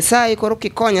Nyasaye koro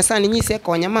kikonya sani nyise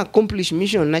konya ma accomplish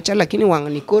mission na cha lakini wang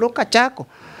ni koro kachako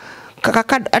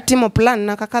kaka atimo plan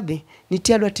na kaka dhi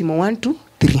nitie adwa timo 1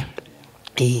 2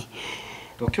 3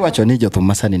 to kiwacho ni jothum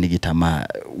masani nigi tamaa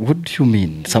what do you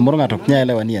mean samoro ng'ato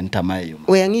nyalewa ni en tamaa yo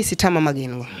we ang'isi tama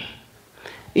magingo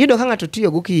yudo ka ng'ato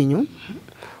tiyo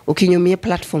Okinyo miye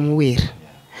platform wer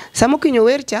samo Okinyo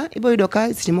wer cha ibo yudo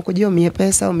ka seche moko ji omiye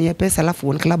pesa alafu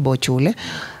won club ochule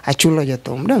achulo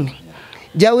jothum donge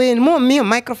jawen mo miyo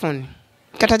microphone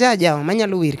kata jawa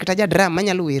manyalo wer kata drum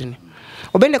manyalo wer ni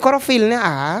obende koro feel ne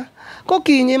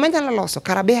Okinyo manyalo loso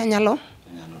karabe anyalo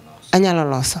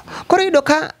loso koro yudo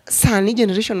ka sani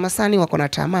generation masani wako na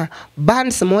tamaa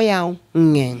bands moyaw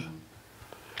ng'eny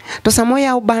to samo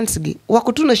yaw bands gi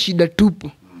wako tuna shida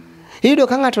tupu yudo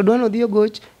ka ng'ato dwano dhiyo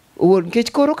goch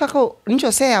kech koro kaka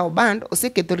ncho se yaw band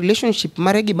oseketho relationship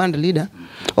mare gi band leader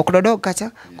okdodog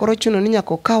kacha koro chuno ni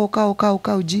nyako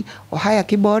kaw ji ohaya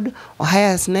keyboard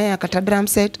ohaya snare kata drum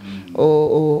set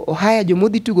ohaya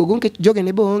jomodhi tugo go nkech joge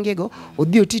ne boonge go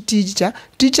odhi oti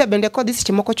ticha bende kodhi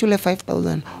seche moko chule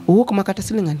 5000 owuok makata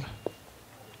silingani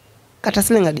kata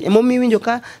siling adi emomi winjo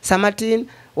ka samatin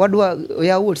wadwa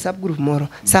ya WhatsApp group moro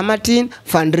samatin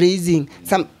fundraising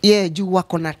ju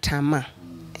wako na tama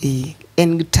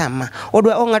en gi tama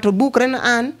odwa ngato bukre na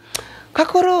an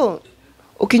kakoro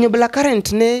Okinyo Black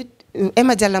Current ne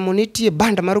ema jalamo nitie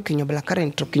banda mar Okinyo Black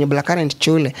Current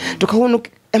chole to kawuono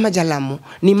ema jalamo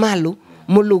ni malo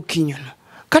molo Okinyo no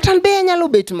kata be nyalo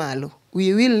bet malo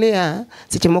we will ne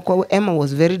seche moko Emma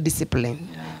was very disciplined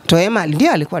to Emma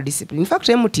ndiye alikuwa disciplined in fact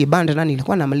Emma tie banda nani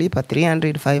ilikuwa namlipa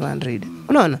 300 500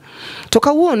 unaona to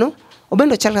kawuono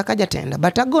obendo chal kaka jatenda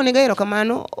but agone gairo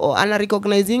kamano ana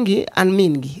recognizing an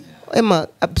mingi Emma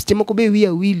seche moko be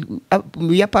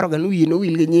wiya parogan wiye no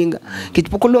wil nyinga kech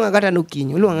poko luonga kata no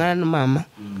Okinyo luonga na mama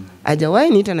ajawai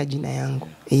niita na jina yangu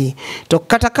to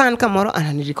kata kan kamoro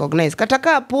anani recognize kata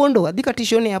ka pondo adhi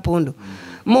katishone ya pondo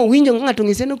mo winjo ngato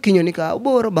ngise no Okinyo ni ka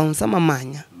oboro bounce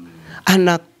mamanya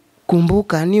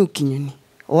anakumbuka ni Okinyo ni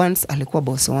once alikuwa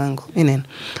boss wangu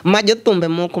majo thumbe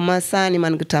moko masani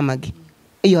man gitamagi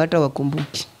hiyo hata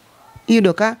wakumbuki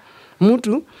hiyo ka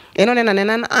mtu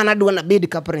nena anadua na bed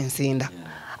ka Prince Inda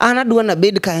anadua na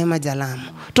bed ka Emma Jalamo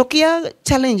to kia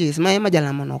challenges ma Emma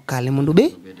Jalamo no kale mundu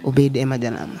be obed Emma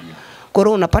Jalamo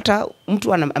koro unapata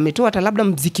mtu ametoa hata labda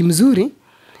mziki mzuri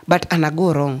but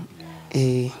anago wrong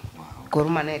koro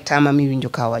mane tama mi winjo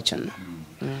ka wachono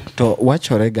to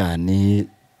wachorega ni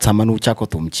samanu chako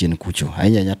thum chien kucho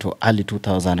ahinya to early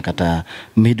 2000 kata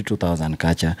mid 2000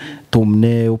 kacha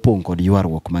thumne opong kod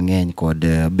ywarruok mang'eny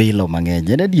kod bilo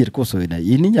mang'eny en adier koso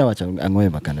ini nyawacho ang'oe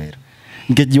makanero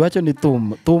nikech ji wacho ni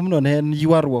thum no ne en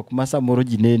ywarruok ma samoro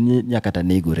ji ne nyaka ta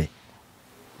negore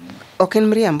ok en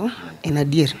mriambo en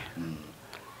adier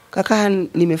kaka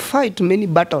nimefight many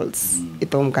battles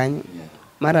itom kanyo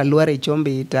mara luare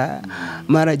chombe ita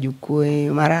mara jukwe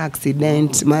mara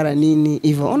accident mara nini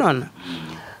hivyo unaona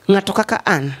ngato kaka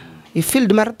an I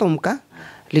field mar thumka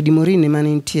Lady Morin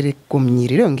mane ntiere kuom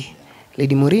nyiri dongi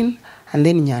Lady Morin and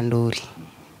then Nyandori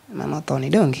mama Tony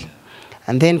dongi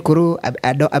and then koro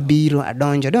abiro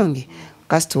adonjo dongi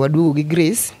kasto wadugo gi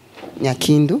Grace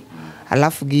Nyakindu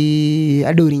alafu gi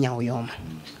Adori Nyauyoma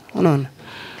unaona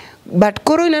but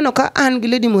koro ineno ka an gi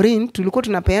Lady Morin tulikuwa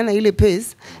tunapeana ile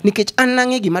pace nikech an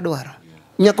nange gima dwaro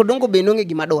nyakodongo be nonge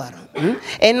gima dwaro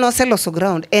en no seloso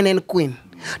ground en queen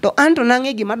to anto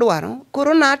nange gima dwaro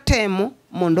koro na temo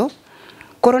mondo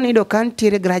koro nido kan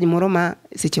tiere garage moro ma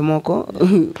seche moko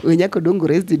nyakodongo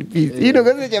rest in peace ido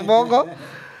go seche moko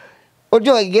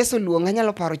ojo egeso luonga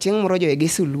nyalo paro chieng moro jo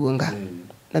egeso luonga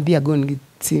na bia gon gi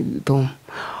thum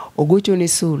ogocho ne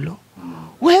solo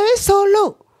wewe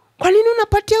solo kwa nini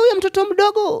unapatia huyo mtoto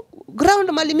mdogo ground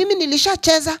mali mimi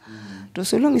nilishacheza to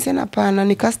solo ngisena pana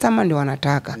ni customer ndio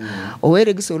wanataka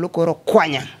owere gi solo koro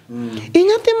kwanya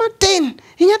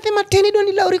inyathi matin ido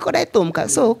ni lauri koda thumka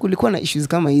so kulikuwa na issues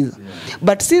kama hizo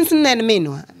but since nen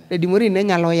minwa Lady Morin ne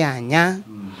nyalo yanya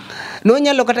no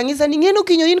nyalo katangisa ni ngeno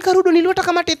Okinyo in karudo niliota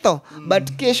kama titho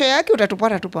but kesho yake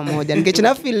utatupata tu pamoja nikech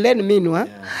na feel len minwa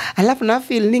alafu na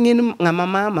feel ni ngeno ngama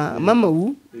mama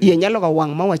u ye nyalo ka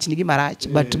wang mawach ni gimarach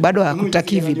but bado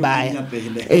hakutaki vibaya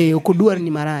ukudwar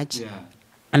ni marach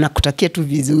anakutakia tu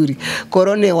vizuri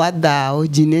korone wadhao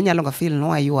jine nyalo ka feel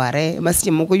no ayuare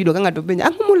masiche moko yudo ka ngato penja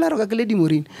angumularo ka Lady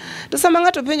Morin to sama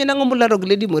ngato penja nangumularo ka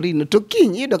Lady Morin to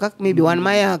kinyi yudo ka maybe one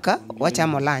mayaka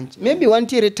wachamo lunch maybe one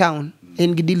tiere town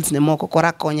en gi deals ne moko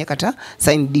kora konye kata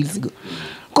sign deals go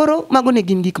koro mago ne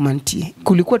gin gik mantie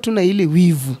kulikuwa tuna ile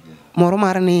wivu moro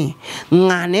mar ni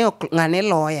ngane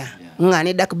lawyer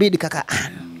ngane dak bed kaka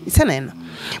an iseneno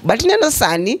but neno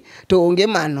sani to onge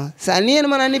mano sani en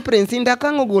mana ni Prince Inda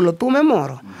kango golo thume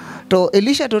moro to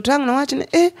Elisha to tang na wachne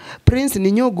Prince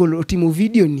ni nyogolo otimo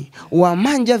video ni wa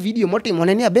manja video motimo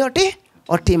ne ni abe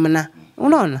otimna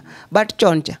unaona but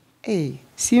choncha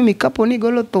simi kapo ni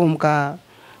golo thum ka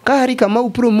harika mau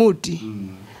promoti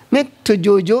mek to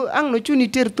jojo ang no chuni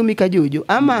ter thumi ka jojo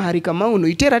ama harika mau no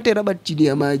itera bat chini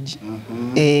ya maji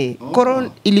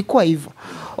koro ilikuwa hivyo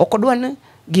okodwane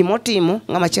gimotimo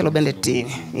ngama chelo bende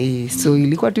tini so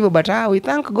ilikuwa hivyo but we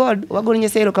thank God wagoni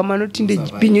nyesero kamano tinde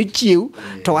pinyo chieu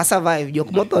to wa survive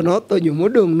jok motho no to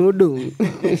jomodong no dong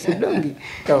sidongi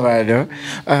kamano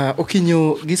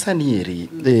Okinyo gisanieri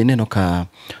neno ka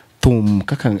thum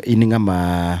kaka ini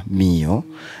ngama miyo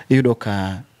iyudo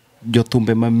ka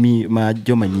jothumbe ma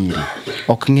joma nyiri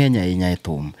ok ng'eny ahinya e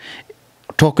thum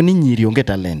to ok ni nyiri onge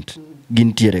talent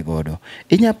gin tiere godo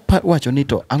inya wacho ni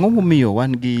to ang'o momiyo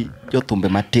wan gi jothumbe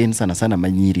matin sana ma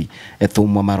nyiri e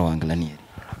thumwa mar Wangla ni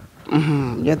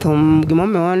jothum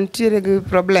gimomiyo wan tiere gi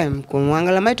problem kuom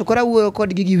Wangla mai to kora wuoyo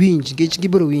kod gi winj nikech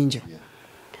gibiro winjo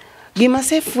gima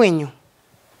sefwenyo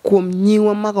kuom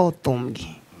nyiwa mag thum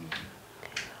gi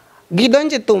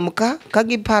Gidonje thum ka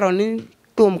giparo ni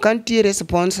thum ka ntiere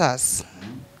sponsors.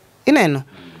 Ineno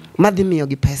madhi miyo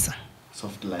gi pesa.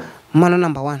 Soft life. Mano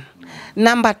number 1.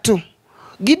 Number 2,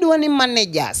 gidwa ni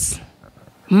managers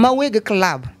maweg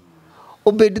club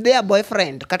obed their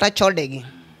boyfriend kata chodegi.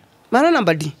 Mano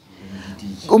number D.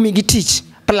 Omigi tich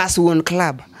plus wuon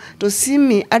club. To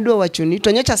simi adwa wachoni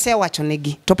to nyocha se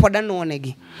wachonegi to pod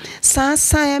anuonegi. Sa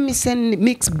saya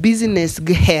mix business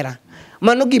gi hera.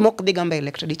 Mano gimok dhi ga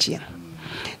mbele kata dichiel.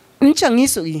 Ncha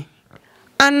ngiso gi.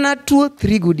 Ana tuo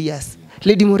 3 good years.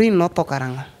 Lady Maureen notho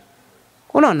karang'o.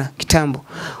 Unaona kitambo.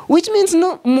 Which means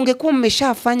no mungekuwa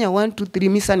mmeshafanya 1 2 3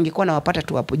 misa ningekuwa nawapata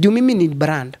tu hapo. Juu mimi ni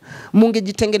brand.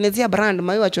 Mungejitengenezea brand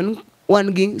mayo wacho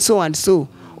one gi so and so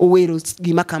owero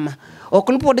gima kama.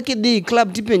 Okunipod kidhi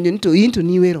club tipenjo nito into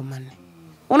ni wero mane.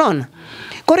 Unaona?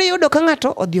 Koro yudo ka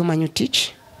ng'ato odhi omanyo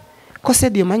tich. Kose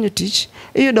dhi omanyo tich,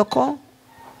 iyudo ko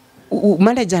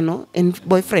manager no en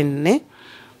boyfriend ne.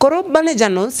 Koro manager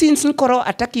no since koro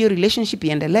ataki hiyo relationship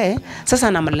iendelee,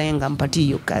 sasa namlenga mpatie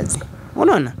hiyo kazi.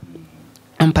 Unaona?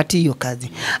 Ampatie hiyo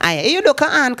kazi. Aya, iyudo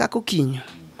ka an kaka Okinyo.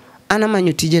 Ana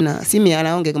manyo tije na simi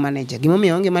anaonge manager.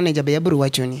 Gimomiyo onge manager be abro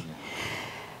wachoni.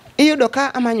 Iyudo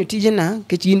ka amanyo tije na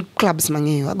kechin clubs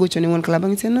mang'eyo. Agocho ne one club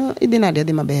ngise no idhi nade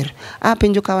adhi maber.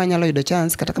 Penjo ka wanyalo yudo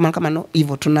chance kata kamano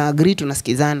hivyo tuna agree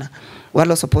tunasikizana.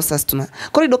 Walo supposed tuna.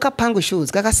 Koro iyudo ka pango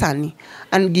shows kaka sani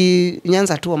an gi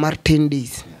Nyanza tour mar 10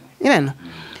 days. Ineno.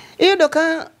 Iyudo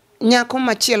ka nyako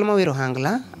machielo mawero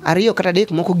hangla, ariyo kata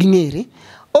dek moko ging'ere,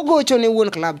 ogocho ne wuon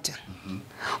club cha.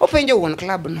 Openjo wuon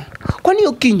club no. Kwani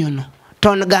Okinyo no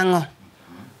ton gang'o?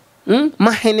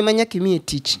 Maheni manyaki miye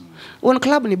tich. Wuon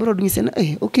club ni bro ngise na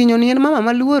Okinyo ni en mama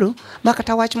maluoro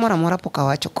makata wach mora mora poka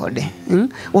wacho kode.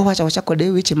 Wawacha kode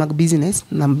weche mag business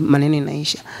na manene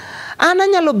naisha. Ana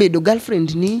nyalo bedo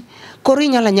girlfriend ni kori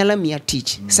nyala miya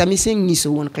tich. Sami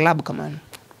ngiso wuon club kamano.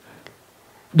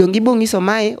 Dongi bo ngiso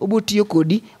mae obotiyo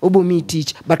kodi obo mi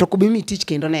tich but okobi mi tich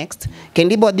kendo next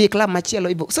kendi bo dhi club machielo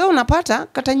ibo so unapata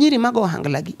kata nyiri mago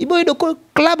hanglagi ibo yudo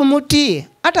club motie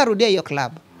hata rudia hiyo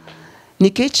club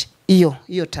nikech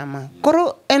iyo tama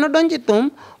koro eno donje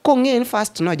thum ko ng'en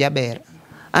fast no jaber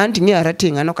anti ngi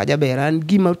aratinga no ka jaber an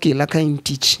gima kila ka in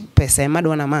tich pesa ema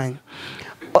dwana manyo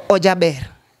o jaber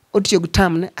otiyo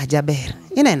gutamne a jaber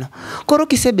ineno koro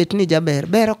kisebet ni jaber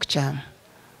ber ok cham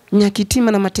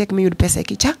nyakitima na matek miyud pesa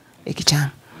ekicham.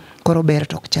 Koro ber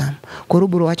tok cham. Koro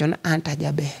buro wacho na anta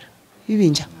jaber.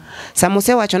 Iwinja.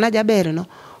 Samose wacho na jaber no.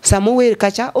 Samo wer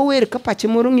kacha ower ka pache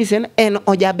moro ng'ise en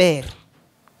ojaber.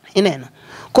 Ineno.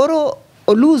 Koro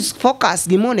o lose focus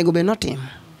gimone go be notim.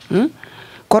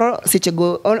 Koro seche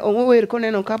go ower ko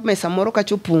neno ka mesa moro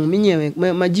kacho pung minyewe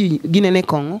maji ginene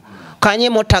kongo. Kanye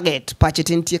mo target pache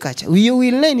tentie kacha. We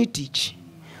will learn teach.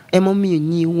 Emomiyo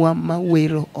nyiwa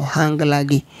mawero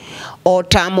ohanglagi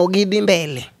otamo gi dhi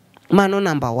mbele. Mano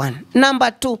number 1. Number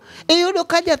 2, iyudo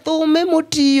ka jathume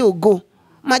motiyo go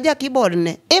ma jakibod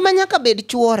ne ema nyaka bed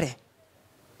chuore.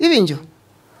 Iwinjo?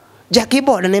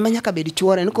 Jakibod ne ema nyaka bed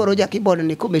chuore ni koro jakibod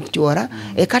ne ko bed chuora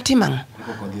katimang.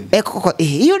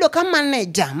 Iyudo ka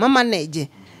manager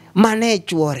manage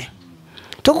chuore.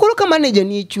 To koro ka manager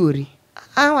ni chuori.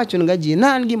 Awacho nga ji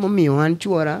nan gimomiyo an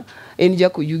chuora en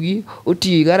jako yugi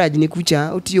oti garage ne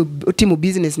kucha otimo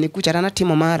business ne kucha rana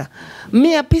timo mara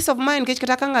me a peace of mind kech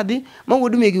kata kangadhi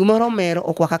mawuodu megi moro mero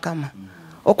okwaka kama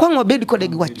okwango bed kode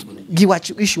gi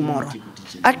wach issue moro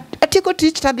atiko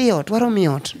tich tadhi ot waro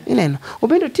miot ineno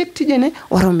obendo tiek tijene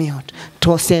waro miot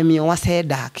to semio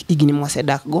wasedak igni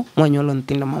mwasedak go mwanyolo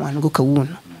nthindo mawan go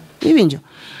kawuono iwinjo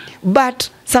but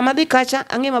samadhi kacha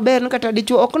ange maber kata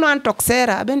dichuo okno antok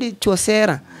sera abendi chuo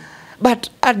sera.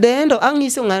 But at the end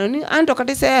ang'iso ng'ano ni anto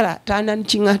kata sera tanan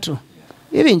chingato.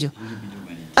 Iwinjo?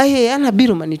 Ana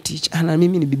biro mani tich. Ana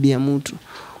mimi ni bibi ya mtu.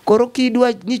 Koro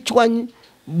kidwa ni chwany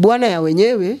bwana ya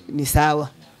wenyewe ni sawa.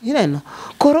 Ineno.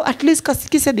 Koro at least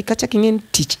kise dikacha kingen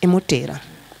tich emotera.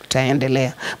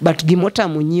 Taendelea. But gimota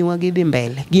munyiwa gidhi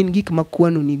mbele. Gin gik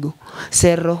makwano nigo.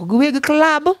 Sero gweg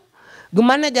club.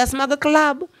 Gumanagers mag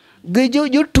club.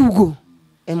 Gjo tugo.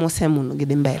 Emosemuno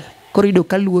gidhi mbele. Koro ido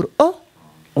kaluor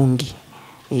ongi.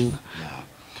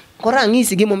 Kora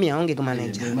ng'isi gimo miya onge go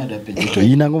manager. To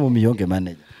inango momiyo onge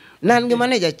manager. Nan gi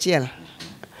manager chiel.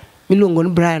 Miluongo ni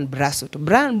Brian Brasso. To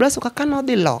Brian Brasso kaka no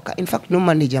dhi loka. In fact no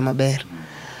manager maber.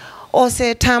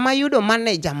 Ose tama yudo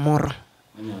manager moro.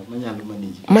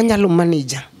 Manyalo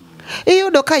manager.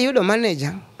 Iyudo ka yudo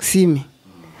manager simi.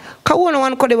 Kawuono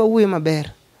wan kode wawuoyo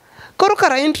maber. Koro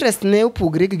kara interest ne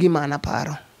opogre gi gima ana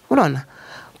paro. Unaona?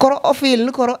 Koro ofil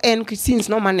ni koro en since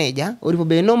no manager oripo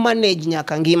be no manage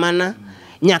nyaka ngimana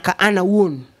nyaka ana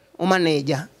wuon o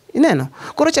manager ineno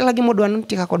koro chala gi modwan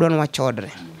tika kodwan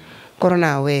wachodre koro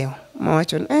na weyo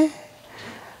mawacho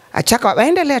achaka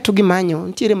waendelea tu gimanyo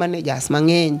ntiere managers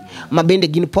mang'eny mabende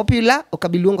gin popular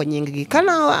okabiluongo nying-gi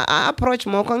kana approach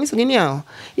moko ngiso gini yao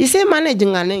ise manage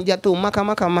ng'ane jathum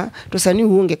kama to sani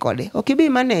uonge kode okibi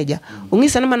manager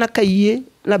ungisa na mana kayie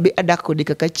na be adak kode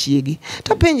kaka chiegi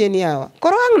to penje ni yawa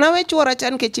koro ang' nawe chuora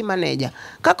chan kechi manager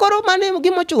ka koro mane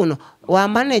gimochuno wa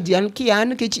manager an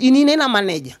kian kech inine na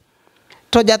manager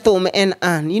to jathum en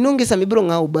an inonge sami bro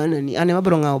ng'aw bana ni ane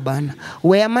mabro ng'aw bana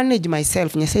where manage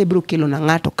myself nyase bro kilo na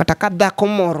ng'ato kata ka dhako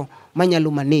moro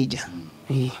manyalo manager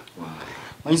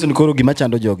Manyiso ni koro gima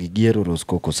chando jogi giero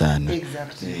roskoko sana.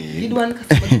 Exactly. Idwan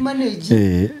ka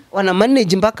manage. Wana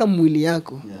manage mpaka mwili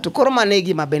yako. To koro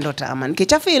manage mabendo tama.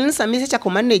 Nikecha feel sami secha ko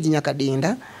manage nyaka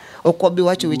dinda okwabi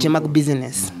wacho weche mag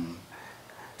business.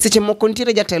 Seche moko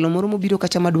ntire jatelo moro mobiro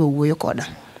kacha madwa wuoyo koda.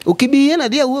 Ukibiye na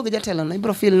dia wuoyo jatelo na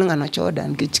ibro feel ng'ano choda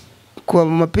nikech kwa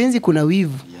mapenzi kuna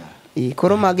wivu.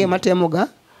 Koro mage matemo ga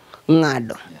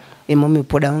ng'ado. Momi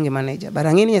poda onge manager.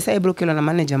 Barangini yesa ibro kilo na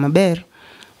manager maber.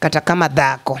 Kata kama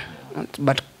dhako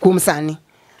but kum sani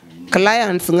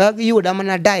clients nga yuda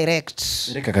mana direct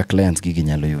kaka clients gigi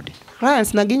nyalo yudi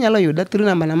clients na ginyalo yuda through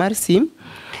namba na mar sim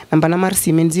en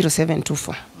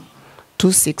 0724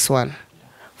 261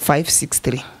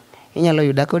 563 inyalo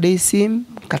yuda kode sim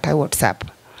kata WhatsApp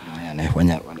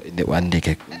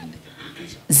wandike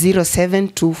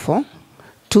 0724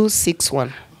 261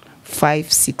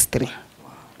 563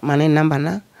 mane namba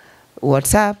na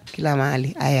WhatsApp kila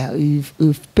mahali. Aya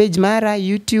page mara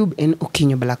YouTube and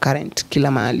Okinyo Black Current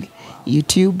kila mahali.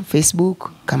 YouTube,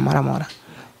 Facebook kamara mora.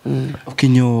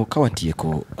 Okinyo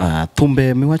kawatieko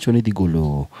thumbe miwacho ni dhi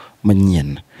golo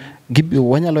manyien.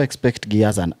 Wanyalo expect gi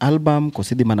as an album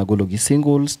kosidhi mana golo gi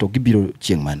singles to gibiro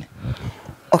chieng' mane?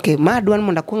 Okay, ma dwan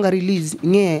monda kuonga release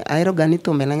nge aero gani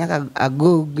thumbe na nyaka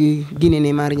ago gi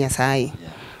ginene mar Nyasaye.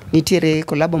 Nitiere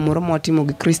kolabo moro motimo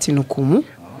gi Christine Okumu.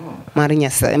 Mar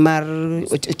Nyasaye mar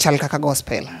chal kaka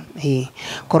gospel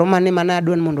koro mane mana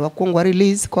adwan mondo wakuong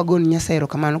release kwa gon Nyasaye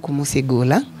erokamano kuom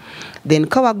osegola then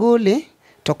ka wagole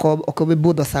to okobe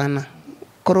budho sana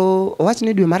koro wach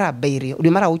ni dwe mar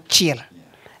 6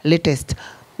 latest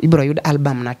ibro yud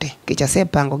album nate kech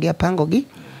asepango gi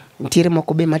ntiere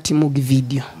moko be matimo gi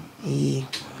video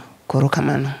koro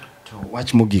kamano to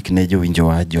wach mogik ne jowinjo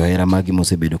wa johera magi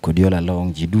mosebedo kod yola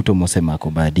long ji duto mosemako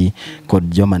badi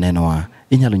kod joma nenowa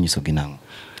inyalo nyiso ginango?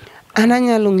 Ana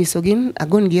nyalo nyiso gin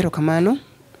agon giero kamano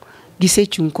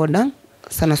gisechung koda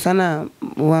sana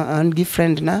an gi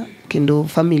friend na kendo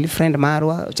family friend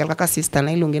marwa chal kaka sister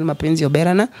na ilonge mapenzi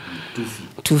oberana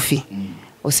Tufi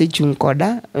osechung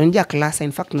koda onja class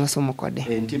in fact nosomo kode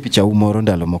nitie picha umoro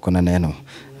ndalo moko na neno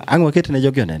ang'o ket ne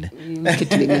jogi onene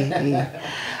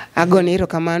agon ero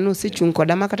kamano osechung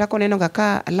koda makata koneno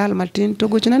kaka lal matin to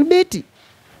gochona beti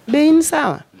be in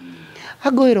sawa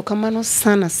agoero kamano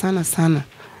sana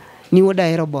ni woda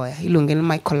ero boya ilonge ni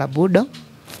Michael Abudo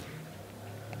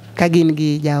kagin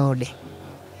gi jaode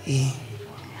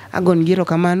agon giro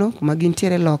kamano kuma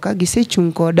gintiere loka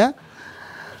gisechung koda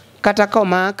kata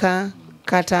komaka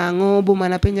kata ngobu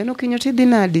mana penja no Okinyo ti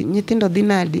dinadi nyithindo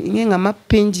dinadi inge ng'ama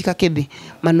penji kakebe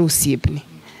mano osiepni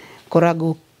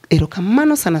korago ero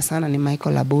kamano sana ni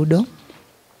Michael Abudo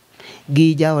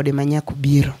gi jaode manyako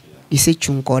biro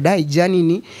isechung koda ijani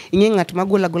ni inge ng'at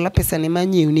magola pesa ne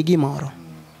manyiew ni gimoro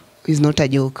is not a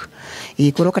joke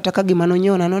koro kata ka gimano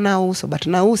nyona no na uso but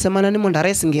na uso mana ni monda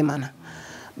res ngimana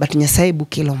but Nyasaye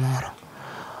bukelo moro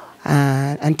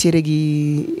antiere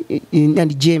gi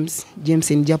and James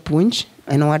in Japunj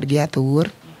en wad gi athur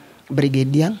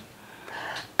brigadier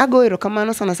agoero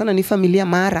kamano sana ni familia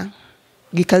mara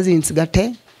gi cousins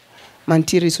gate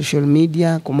mantiere social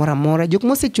media komora mora jok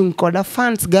mosechung koda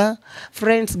fans ga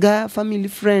friends ga family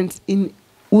friends in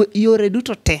yore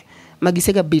duto te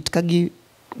magisega bit ka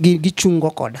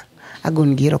gichungo koda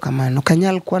agon giro kamano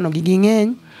kanyal kwano gi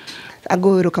ng'eny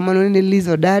agoero kamano ne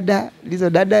Lizo dada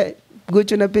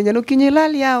gocho na penja no Okinyo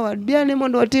lal yawa biane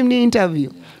mondo watim ni interview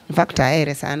in fact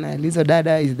aere sana Lizo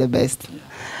dada is the best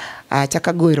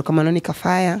chaka goero kamano ni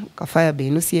Kafaya be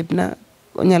no siepna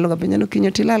onyalo ga penja no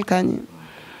Okinyo tilal kanye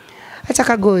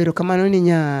achaka goero kamano ni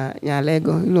nya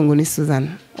lego ilongo ni Susan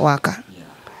Waka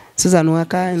no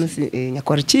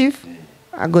nyakwar chief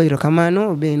agoero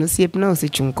kamano be no siepna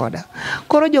osechung koda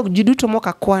koro jog jiduto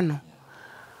moka kwano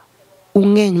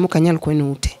ung'eny moka nyal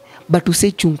kweno ute but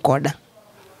usechung koda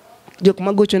jok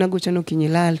magocho no Okinyo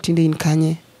lal tinde in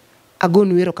kanye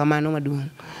agon wero kamano maduong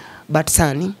but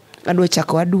sani adwa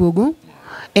chako aduogo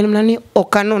en mnani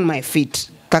okanon my feet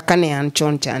kaka ne an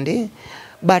chon chande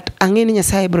but ang'eni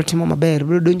Nyasaye bro timo maber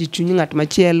bro donji chuny ng'at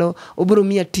machielo obro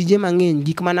miya tije mang'eny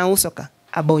gik mana uso ka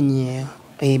abonyeo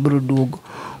bro duogo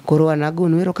koro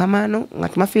anagon wero kamano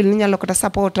ng'at ma feel ni nyalo kata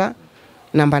supporta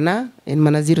namba na en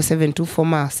mana 0724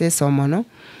 ma asesomo no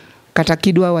kata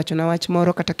kidwa wacho na wach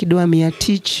moro kata kidwa miya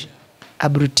tich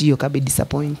abrutiyo ka be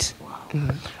disappoint.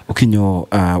 Okinyo,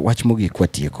 wach mogik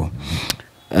watieko.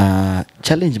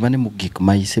 Challenge mane mogik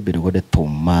ma isebedo godo e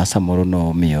thum ma samoro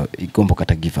no miyo igombo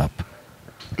kata give up?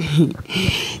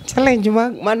 Challenge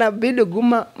mana bedo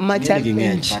guma ma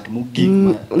challenge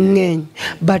ng'eny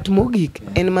but mogik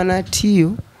en mana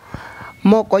tiyo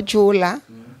moko chula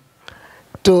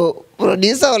to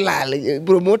producer olal,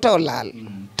 promoter olal,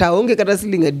 taonge kata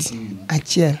siling adi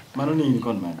achiel. Mano ni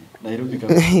kon man Nairobi ka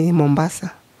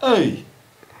Mombasa. Ai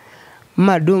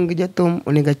Madong gi jathum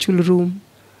onego chul room,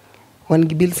 wan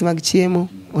gi bills mag chiemo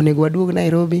onego waduog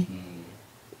Nairobi.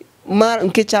 Mar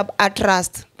nkechap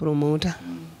trust promoter.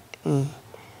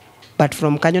 But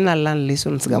from kanyo na learn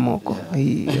lessons ga moko.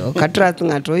 Ka trust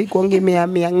ngato ikuongi miya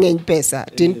ng'eny pesa,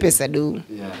 tin pesa do.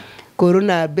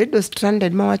 Corona bedo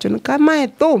stranded ma wacho kama e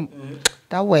thum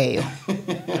taweyo.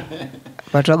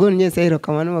 But wagon nyese iro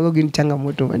kamano mago gin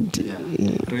changamoto mantie.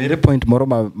 To ere point moro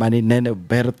mani nene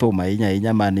ber thum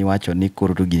ahinya mani wacho ni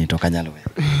koro to gini to kanyalo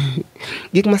weyo?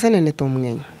 Gik masene ne thum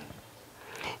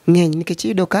ng'eny nikech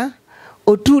iyudo ka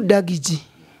otuda gi ji.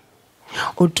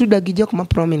 Otuda gi jok ma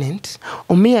prominent,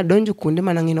 omiya donjo kuonde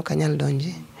manang'ino kanyal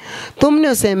donje. Thum ne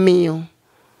osemiyo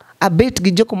abet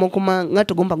gi jok moko ma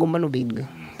ng'ato gomba no bedgo.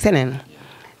 Seneno.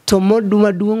 To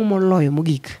maduong' moloyo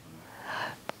mogik.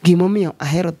 Gimomiyo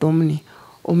ahero thumni,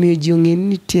 omiyo ji ong'e ni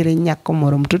nitiere nyako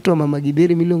moro mtoto wa mama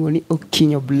Gideri miluongo ni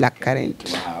Okinyo Black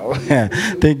Current. Wow.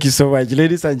 Thank you so much,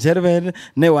 ladies and gentlemen.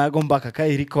 Ne wago mbaka ka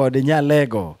record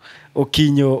nyalego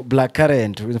Okinyo Black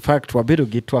Current. In fact, wabedo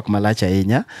gi twak malach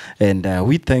ahinya, and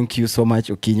we thank you so much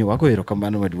Okinyo. Wago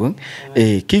erokamano maduong'.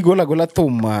 Kigola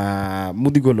thum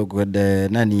mudhigolo god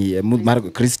nani mar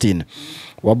Christine.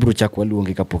 Wabro chak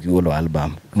waluongi kapok igolo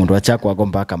album mondo wachak wago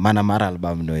mbaka mana mar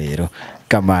album no ero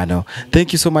kamano.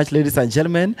 Thank you so much, ladies and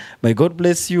gentlemen. May God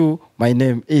bless you. My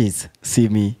name is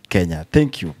Simi Kenya.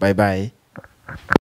 Thank you. Bye bye.